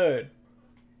good.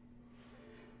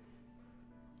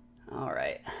 All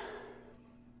right.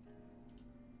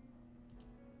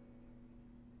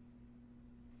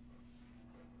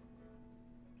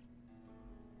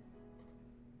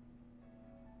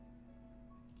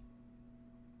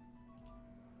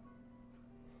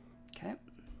 Okay.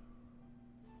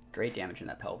 Great damage in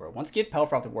that Pelipper. Once you get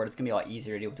Pelipper off the board, it's going to be a lot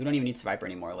easier to do. We don't even need Seviper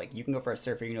anymore. Like, you can go for a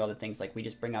Surfer, you can do other things. Like, we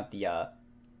just bring out the,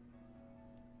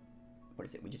 what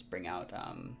is it? We just bring out,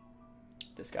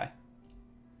 this guy.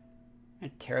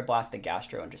 And Terra Blast the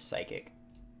Gastro and just Psychic.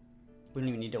 We don't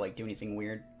even need to, like, do anything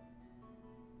weird.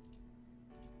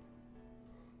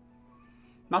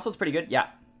 Mousehold's pretty good. Yeah.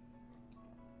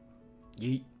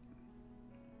 Yeet.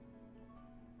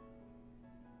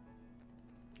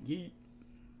 Yeet.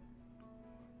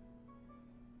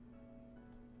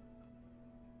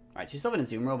 Alright, so we still have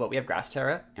it in Zoomrill, but we have Grass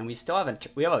Terra, and we still have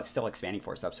a still expanding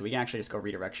force up, so we can actually just go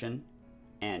redirection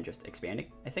and just expanding.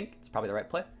 I think it's probably the right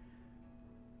play.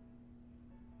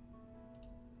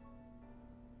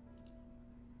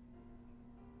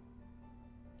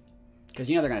 Because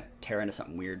you know they're gonna Terra into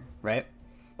something weird, right?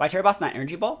 Why Terra Boss not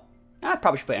Energy Ball? I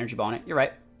probably should put Energy Ball on it. You're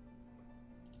right.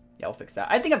 Yeah, we'll fix that.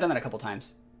 I think I've done that a couple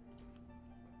times.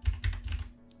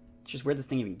 It's just weird this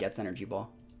thing even gets Energy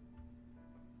Ball.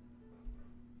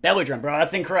 Belly Drum, bro.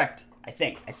 That's incorrect. I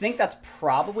think that's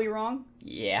probably wrong.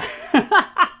 Yeah.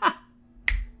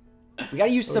 We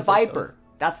gotta use Seviper.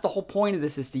 That's the whole point of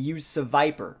this, is to use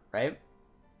Seviper, right?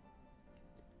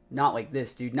 Not like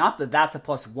this, dude. Not that that's a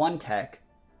 +1 tech.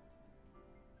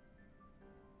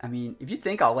 I mean, if you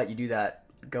think I'll let you do that,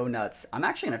 Go nuts. I'm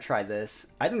actually going to try this.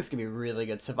 I think this could be really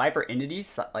good. Seviper Entity,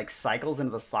 like, cycles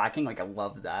into the slacking. Like, I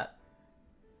love that.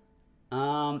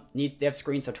 They have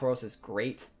screen, so Tauros is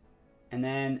great. And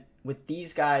then with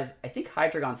these guys, I think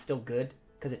Hydreigon's still good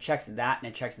because it checks that and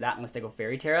it checks that unless they go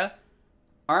Fairy Terra.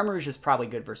 Armarouge is probably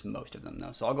good versus most of them,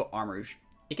 though, so I'll go Armarouge.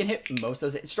 It can hit most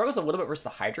of those. It struggles a little bit versus the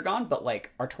Hydreigon, but,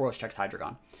 like, our Tauros checks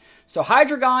Hydreigon. So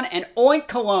Hydreigon and Oink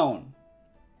Cologne.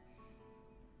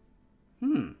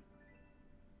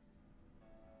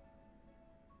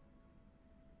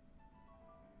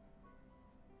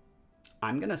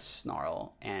 I'm going to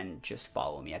Snarl and just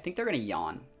follow me. I think they're going to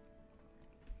Yawn.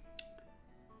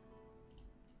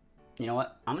 You know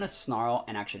what? I'm going to Snarl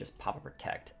and actually just pop a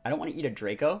Protect. I don't want to eat a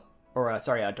Draco. Or,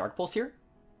 sorry, a Dark Pulse here.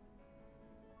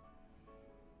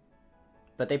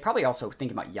 But they probably also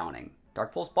think about Yawning.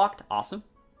 Dark Pulse blocked. Awesome.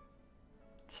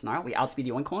 Snarl. We outspeed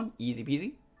the Oink Clone. Easy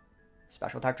peasy.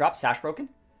 Special attack drop. Sash broken.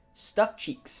 Stuffed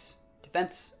Cheeks.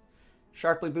 Defense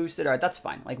sharply boosted. Alright, that's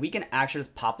fine. Like, we can actually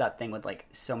just pop that thing with, like,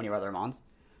 so many other mons.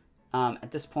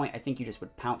 At this point, I think you just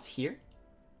would pounce here.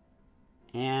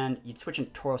 And you'd switch in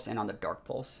Tauros in on the Dark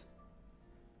Pulse.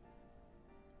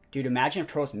 Dude, imagine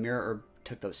if Tauros Mirror Herb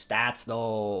took those stats,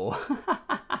 though.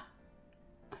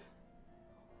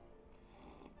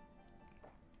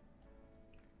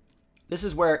 This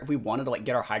is where if we wanted to, like,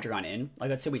 get our Hydreigon in, like,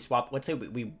 let's say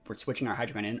we were switching our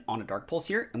Hydreigon in on a Dark Pulse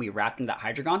here, and we wrapped into that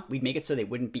Hydreigon, we'd make it so they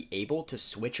wouldn't be able to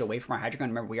switch away from our Hydreigon.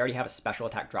 Remember, we already have a special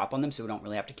attack drop on them, so we don't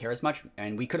really have to care as much,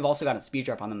 and we could have also gotten a speed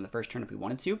drop on them in the first turn if we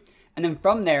wanted to. And then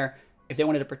from there, if they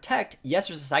wanted to protect, yes,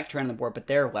 there's a Psychic Terrain on the board, but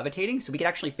they're levitating, so we could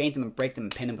actually feint them and break them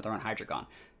and pin them with our own Hydreigon.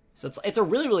 So it's a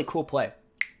really, really cool play.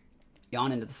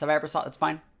 Yawn into the Seviper slot, that's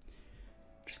fine.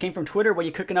 Just came from Twitter, what are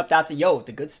you cooking up? That's a yo,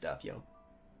 the good stuff, yo.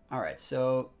 Alright,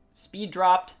 so speed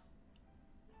dropped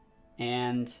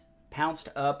and pounced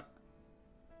up.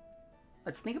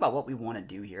 Let's think about what we want to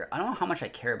do here. I don't know how much I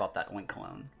care about that Oink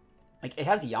Cologne. Like, it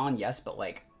has Yawn, yes, but,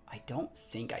 like, I don't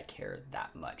think I care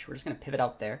that much. We're just going to pivot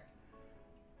out there.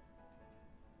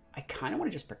 I kind of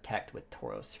want to just protect with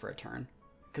Tauros for a turn.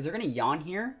 Because they're going to Yawn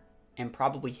here and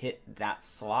probably hit that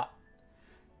slot.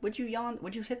 Would you Yawn?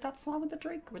 Would you hit that slot with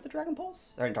the Dragon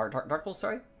Pulse? Or Dark Pulse,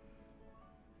 sorry.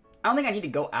 I don't think I need to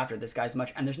go after this guy as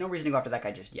much, and there's no reason to go after that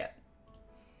guy just yet.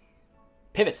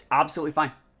 Pivots, absolutely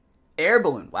fine. Air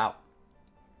Balloon, wow.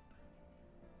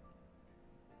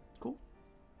 Cool.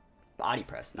 Body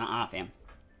Press, nuh-uh, fam.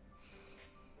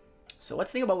 So let's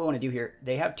think about what we want to do here.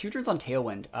 They have 2 turns on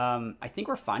Tailwind. I think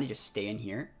we're fine to just stay in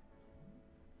here.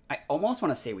 I almost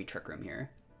want to say we Trick Room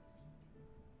here.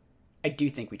 I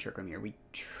do think we Trick Room here. We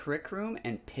Trick Room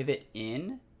and pivot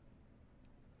in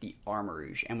the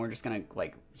Armarouge, and we're just gonna,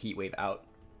 like, Heat Wave out.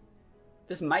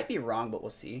 This might be wrong, but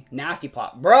we'll see. Nasty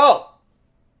plot. Bro!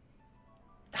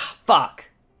 Ah, fuck.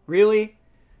 Really?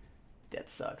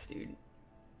 That sucks, dude.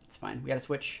 It's fine. We gotta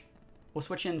switch. We'll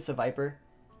switch in Seviper.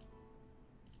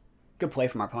 Good play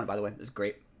from our opponent, by the way. This is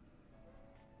great.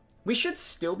 We should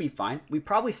still be fine. We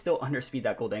probably still underspeed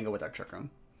that Goldango with our Trick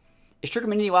Room. Is Trick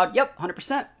Room Entity allowed? Yep,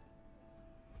 100%.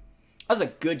 That was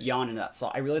a good Yawn into that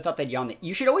slot. I really thought they'd Yawn.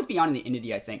 You should always be Yawning the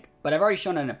Entity, I think. But I've already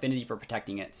shown an affinity for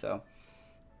protecting it, so.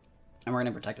 And we're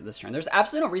going to protect it this turn. There's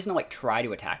absolutely no reason to, like, try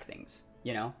to attack things,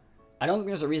 you know? I don't think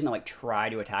there's a reason to, like, try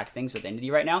to attack things with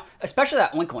Entity right now. Especially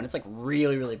that Oink one. It's, like,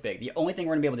 really, really big. The only thing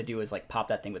we're going to be able to do is, like, pop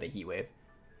that thing with a Heat Wave.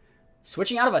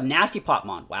 Switching out of a Nasty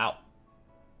Plotmon. Wow.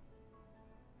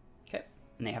 Okay.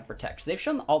 And they have Protect. So they've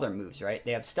shown all their moves, right?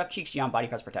 They have Stuffed Cheeks, Yawn, Body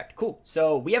Press, Protect. Cool.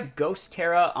 So we have Ghost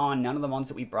Terra on none of the ones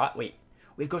that we brought. Wait.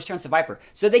 We have Ghost Terra and Seviper.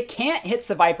 So they can't hit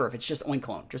Seviper if it's just Oink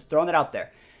Clone. Just throwing that out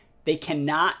there. They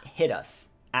cannot hit us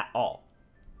at all.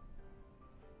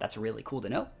 That's really cool to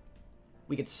know.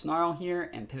 We could Snarl here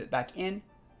and pivot back in.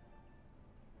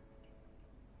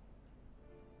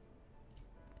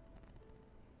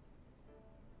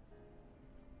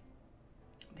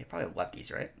 They probably have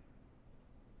lefties, right?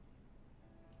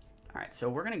 Alright, so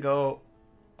we're going to go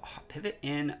pivot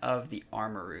in of the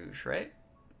Armarouge, right?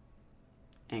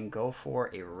 And go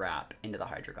for a wrap into the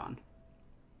Hydreigon.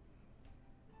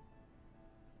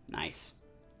 Nice.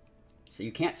 So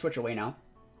you can't switch away now.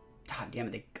 God damn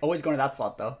it, they always go into that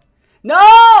slot, though.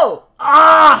 No!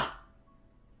 Ah!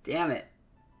 Damn it.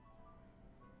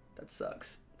 That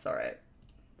sucks. It's alright.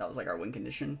 That was like our win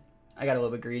condition. I got a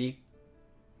little bit greedy.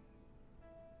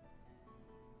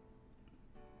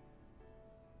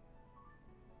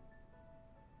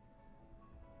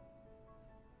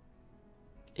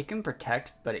 It can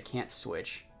protect, but it can't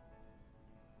switch.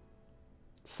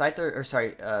 Scyther, or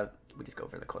sorry, we just go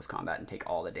for the close combat and take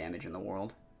all the damage in the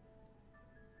world.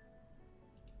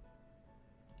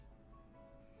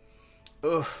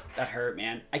 Oof, that hurt,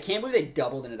 man. I can't believe they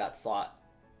doubled into that slot.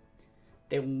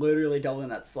 They literally doubled in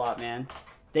that slot, man.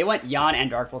 They went Yon and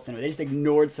Dark Pulse anyway. They just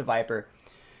ignored Seviper.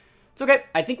 It's okay.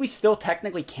 I think we still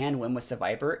technically can win with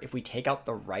Seviper if we take out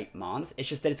the right mons. It's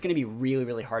just that it's going to be really,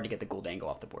 really hard to get the Guldango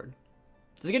off the board.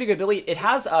 Does it get a good ability? It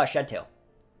has Shed Tail.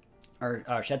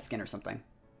 Or Shed Skin or something.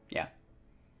 Yeah.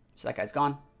 So that guy's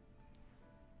gone.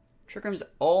 Trick Room's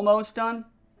almost done.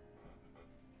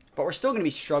 But we're still going to be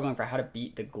struggling for how to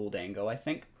beat the Guldango, I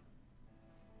think.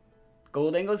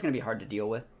 Guldango is going to be hard to deal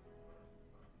with.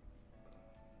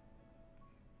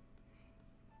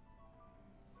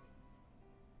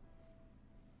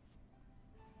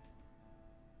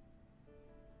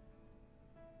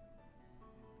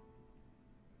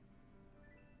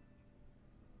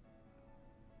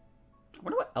 I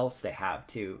wonder what else they have,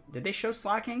 too. Did they show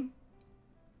Slacking?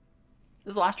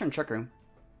 This is the last turn Trick Room.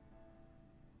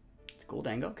 It's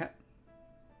Guldango, okay.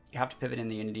 You have to pivot in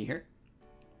the Unity here.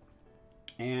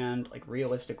 And, like,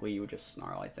 realistically, you would just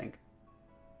Snarl, I think.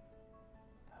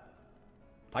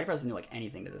 Body Press doesn't do, like,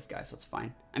 anything to this guy, so it's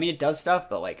fine. I mean, it does stuff,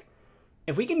 but, like,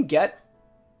 if we can get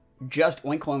just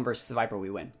Oink Clone versus Seviper,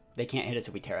 we win. They can't hit us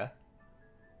if we Terra.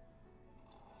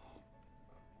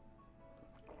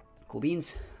 Cool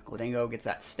beans. Guldango gets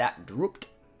that stat drooped.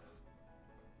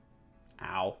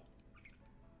 Ow.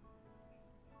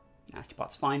 Nasty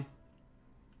Pot's fine.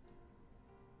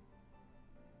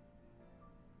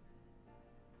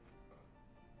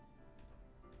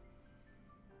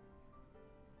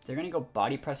 They're going to go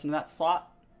Body Press into that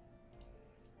slot.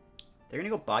 They're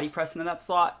going to go Body Press into that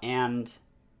slot and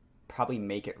probably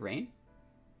make it rain.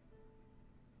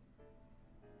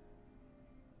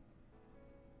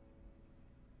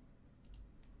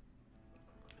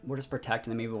 We'll just protect,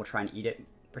 and then maybe we'll try and eat it.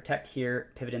 Protect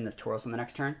here, pivot in this Tauros on the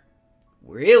next turn.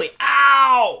 Really?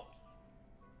 Ow!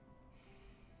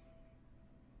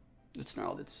 That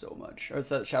Snarl did so much. Or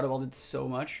that Shadow Ball did so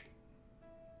much.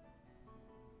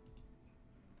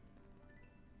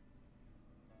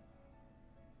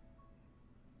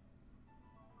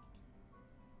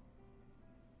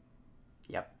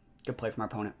 Yep. Good play from our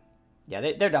opponent. Yeah,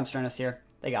 they're dumpstering us here.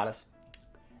 They got us.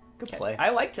 Good play. I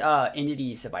liked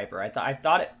Indity Seviper. I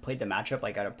thought it played the matchup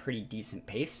like at a pretty decent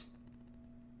pace.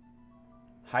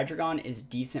 Hydreigon is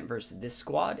decent versus this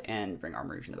squad, and bring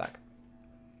Armarouge in the back.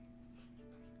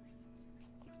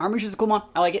 Armarouge is a cool mon.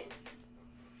 I like it.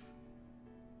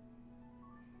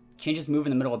 Changes move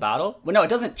in the middle of battle. Well, no, it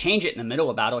doesn't change it in the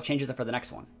middle of battle. It changes it for the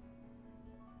next one.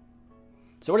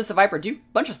 So what does Seviper do?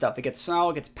 Bunch of stuff. It gets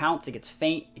Snarl, it gets Pounce, it gets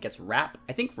Feint, it gets Wrap.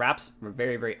 I think Wrap's a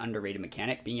very, very underrated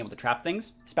mechanic, being able to trap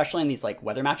things, especially in these like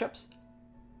weather matchups.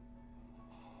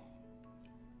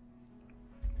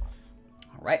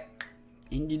 All right.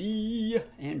 Indity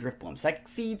and Driftbloom. Psychic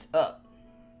Seeds up.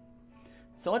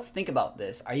 So let's think about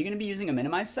this. Are you going to be using a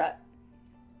minimize set?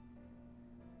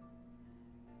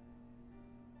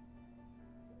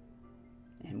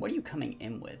 And what are you coming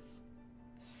in with?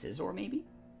 Scizor maybe?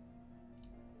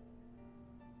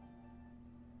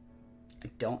 I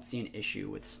don't see an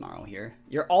issue with Snarl here.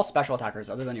 You're all special attackers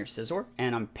other than your Scizor,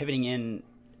 and I'm pivoting in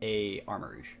a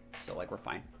Armarouge. So, like, we're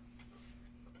fine.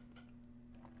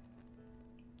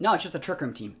 No, it's just a Trick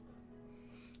Room team.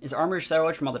 Is Armarouge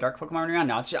Steroid from all the dark Pokemon running around?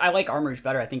 No, it's just, I like Armarouge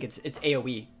better. I think it's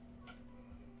AoE.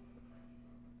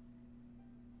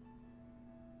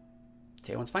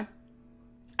 J1's fine.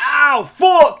 Ow!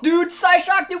 Fuck, dude!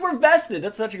 Psyshock, dude, we're vested!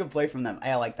 That's such a good play from them.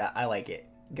 I like that. I like it.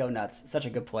 Go nuts. Such a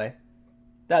good play.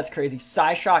 That's crazy.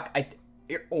 Psyshock,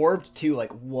 it orbed too.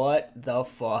 Like, what the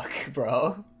fuck,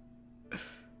 bro?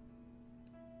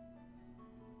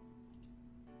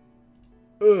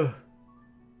 Ugh.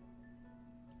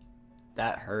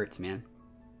 That hurts, man.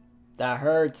 That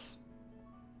hurts.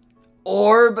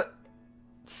 Orb,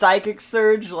 Psychic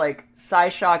Surge, like,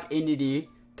 Psyshock Indity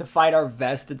to fight our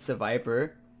vested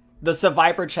Seviper. The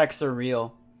Seviper checks are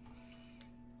real.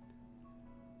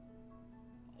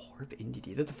 Orb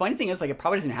Indity. The funny thing is, like, it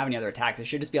probably doesn't have any other attacks. It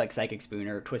should just be like Psychic Spoon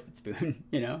or Twisted Spoon,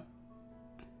 you know?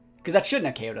 Because that shouldn't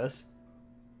have KO'd us.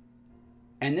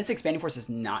 And this Expanding Force is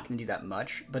not going to do that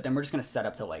much, but then we're just going to set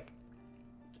up to, like,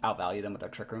 outvalue them with our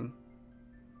Trick Room.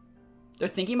 They're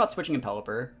thinking about switching in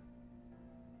Pelipper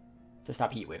to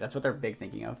stop Heat Wave. That's what they're big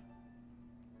thinking of.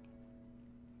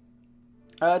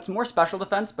 It's more special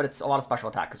defense, but it's a lot of special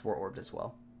attack because we're orbed as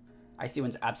well. Icy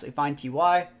Wind's absolutely fine.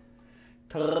 TY.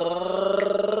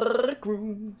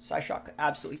 Psyshock,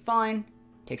 absolutely fine.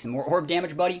 Take some more orb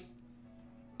damage, buddy.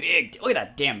 Big. Look at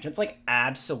that damage. It's like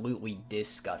absolutely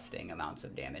disgusting amounts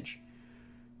of damage.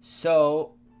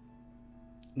 So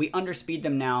we underspeed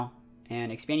them now,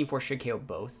 and Expanding Force should KO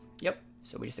both. Yep.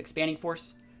 So we just Expanding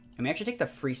Force. And we actually take the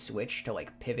free switch to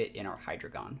like pivot in our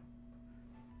Hydreigon.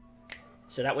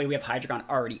 So that way we have Hydreigon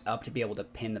already up to be able to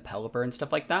pin the Pelipper and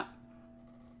stuff like that.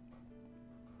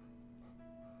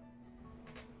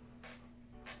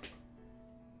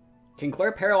 Can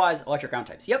Glare paralyze electric ground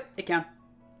types? Yep, it can.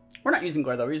 We're not using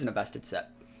Glare though, we're using a vested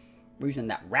set. We're using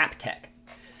that Wrap Tech.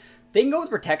 They can go with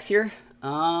Protects here.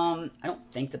 I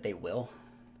don't think that they will.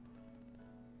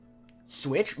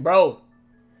 Switch? Bro.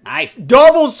 Nice.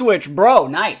 Double switch, bro.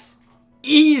 Nice.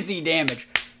 Easy damage.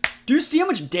 Do you see how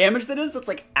much damage that is? That's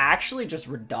like actually just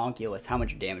redonkulous how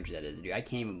much damage that is, dude. I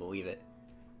can't even believe it.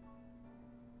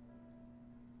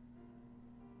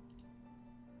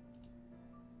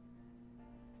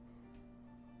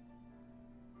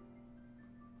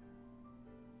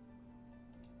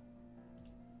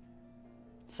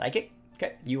 Psychic?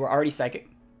 Okay, you were already psychic.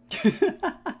 They're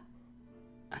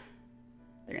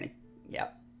gonna,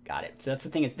 yep, got it. So that's the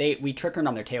thing is we trickered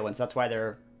on their Tailwind, so that's why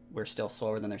we're still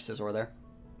slower than their Scizor there.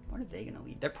 What are they gonna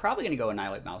lead? They're probably gonna go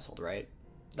Annihilate Mousehold, right?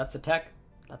 That's the tech.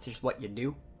 That's just what you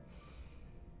do.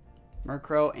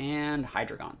 Murkrow and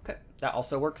Hydreigon. Okay, that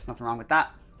also works. Nothing wrong with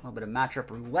that. A little bit of matchup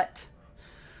roulette.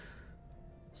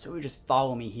 So we just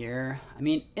follow me here. I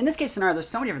mean, in this case scenario, there's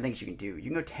so many different things you can do. You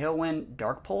can go Tailwind,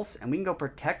 Dark Pulse, and we can go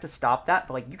Protect to stop that.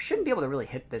 But, like, you shouldn't be able to really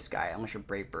hit this guy unless you're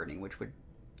Brave Birding, which would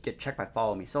get checked by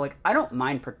Follow Me. So, like, I don't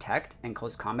mind Protect and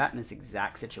Close Combat in this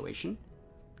exact situation.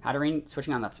 Hatterene,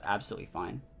 switching on, that's absolutely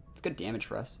fine. It's good damage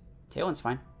for us. Tailwind's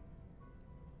fine.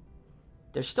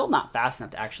 They're still not fast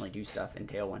enough to actually do stuff in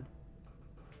Tailwind.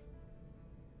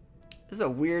 This is a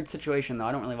weird situation, though.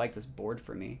 I don't really like this board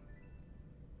for me.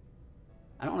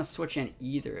 I don't want to switch in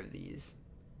either of these.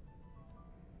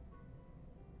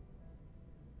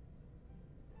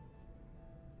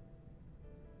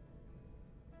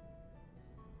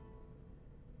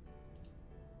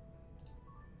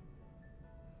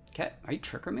 Okay, are you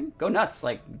Trick Rooming? Go nuts,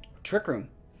 like Trick Room.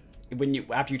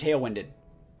 After you Tailwinded.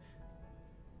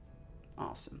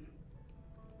 Awesome.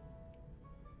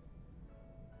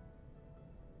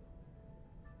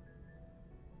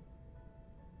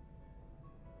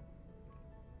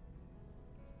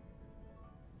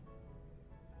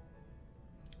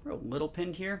 We're a little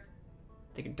pinned here.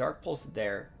 Take a Dark Pulse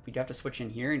there. We'd have to switch in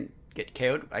here and get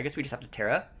KO'd. I guess we just have to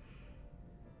Terra.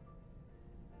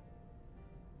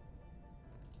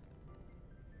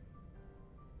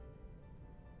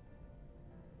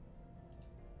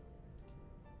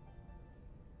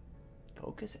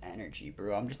 Focus Energy,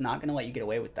 bro. I'm just not going to let you get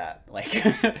away with that. Like,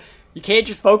 you can't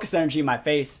just Focus Energy in my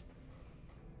face.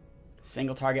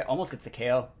 Single target. Almost gets the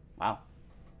KO. Wow.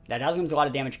 That Dazzle's a lot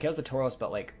of damage. KOs the Tauros,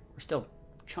 but, like, we're still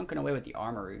chunking away with the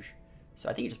Armor Rouge. So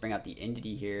I think you just bring out the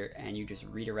Entity here and you just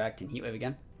redirect and Heatwave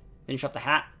again. Finish off the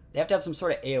hat. They have to have some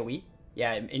sort of AoE.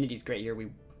 Yeah, Entity's great here. We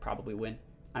probably win.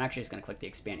 I'm actually just going to click the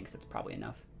Expanding because that's probably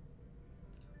enough.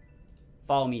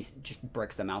 Follow Me just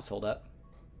bricks the Mousehold up.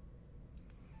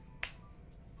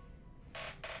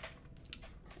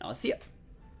 Now let's see it.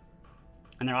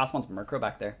 And their last one's Murkrow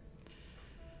back there.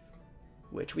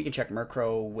 Which we can check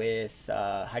Murkrow with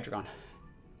Hydreigon.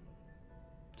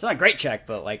 It's not a great check,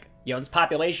 but like, yo, this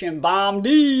population bomb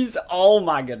D's. Oh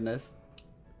my goodness.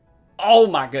 Oh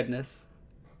my goodness.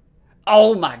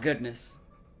 Oh my goodness.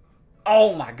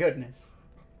 Oh my goodness.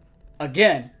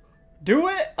 Again. Do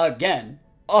it again.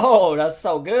 Oh, that's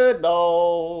so good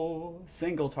though.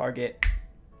 Single target.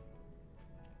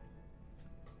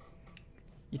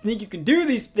 You think you can do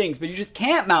these things, but you just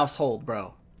can't Mousehold,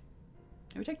 bro.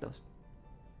 Let me take those.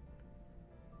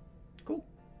 Cool.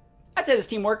 I'd say this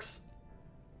team works.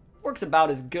 Works about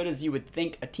as good as you would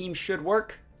think a team should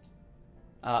work.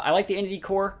 I like the Entity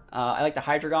Core. I like the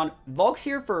Hydreigon. Volk's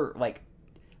here for, like,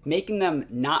 making them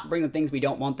not bring the things we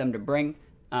don't want them to bring.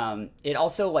 It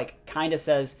also, like, kind of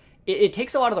says... It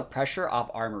takes a lot of the pressure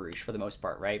off Armor Rouge for the most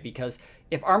part, right? Because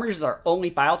if Armor Rouge is our only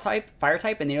fire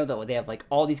type, and they know that they have like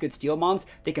all these good Steel Mons,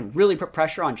 they can really put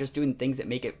pressure on just doing things that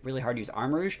make it really hard to use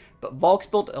Armor Rouge. But Volk's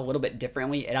built a little bit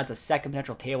differently. It adds a second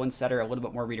potential Tailwind setter, a little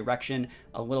bit more redirection,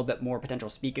 a little bit more potential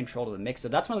speed control to the mix. So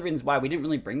that's one of the reasons why we didn't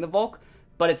really bring the Volk,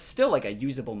 but it's still like a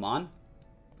usable Mon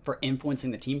for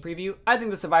influencing the team preview. I think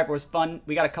the Seviper was fun.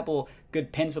 We got a couple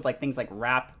good pins with like things like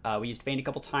Wrap. We used Feint a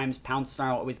couple times. Pound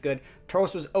Snarl, always good.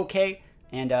 Tauros was okay.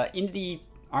 And into the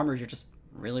Armors are just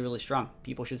really, really strong.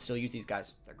 People should still use these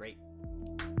guys. They're great.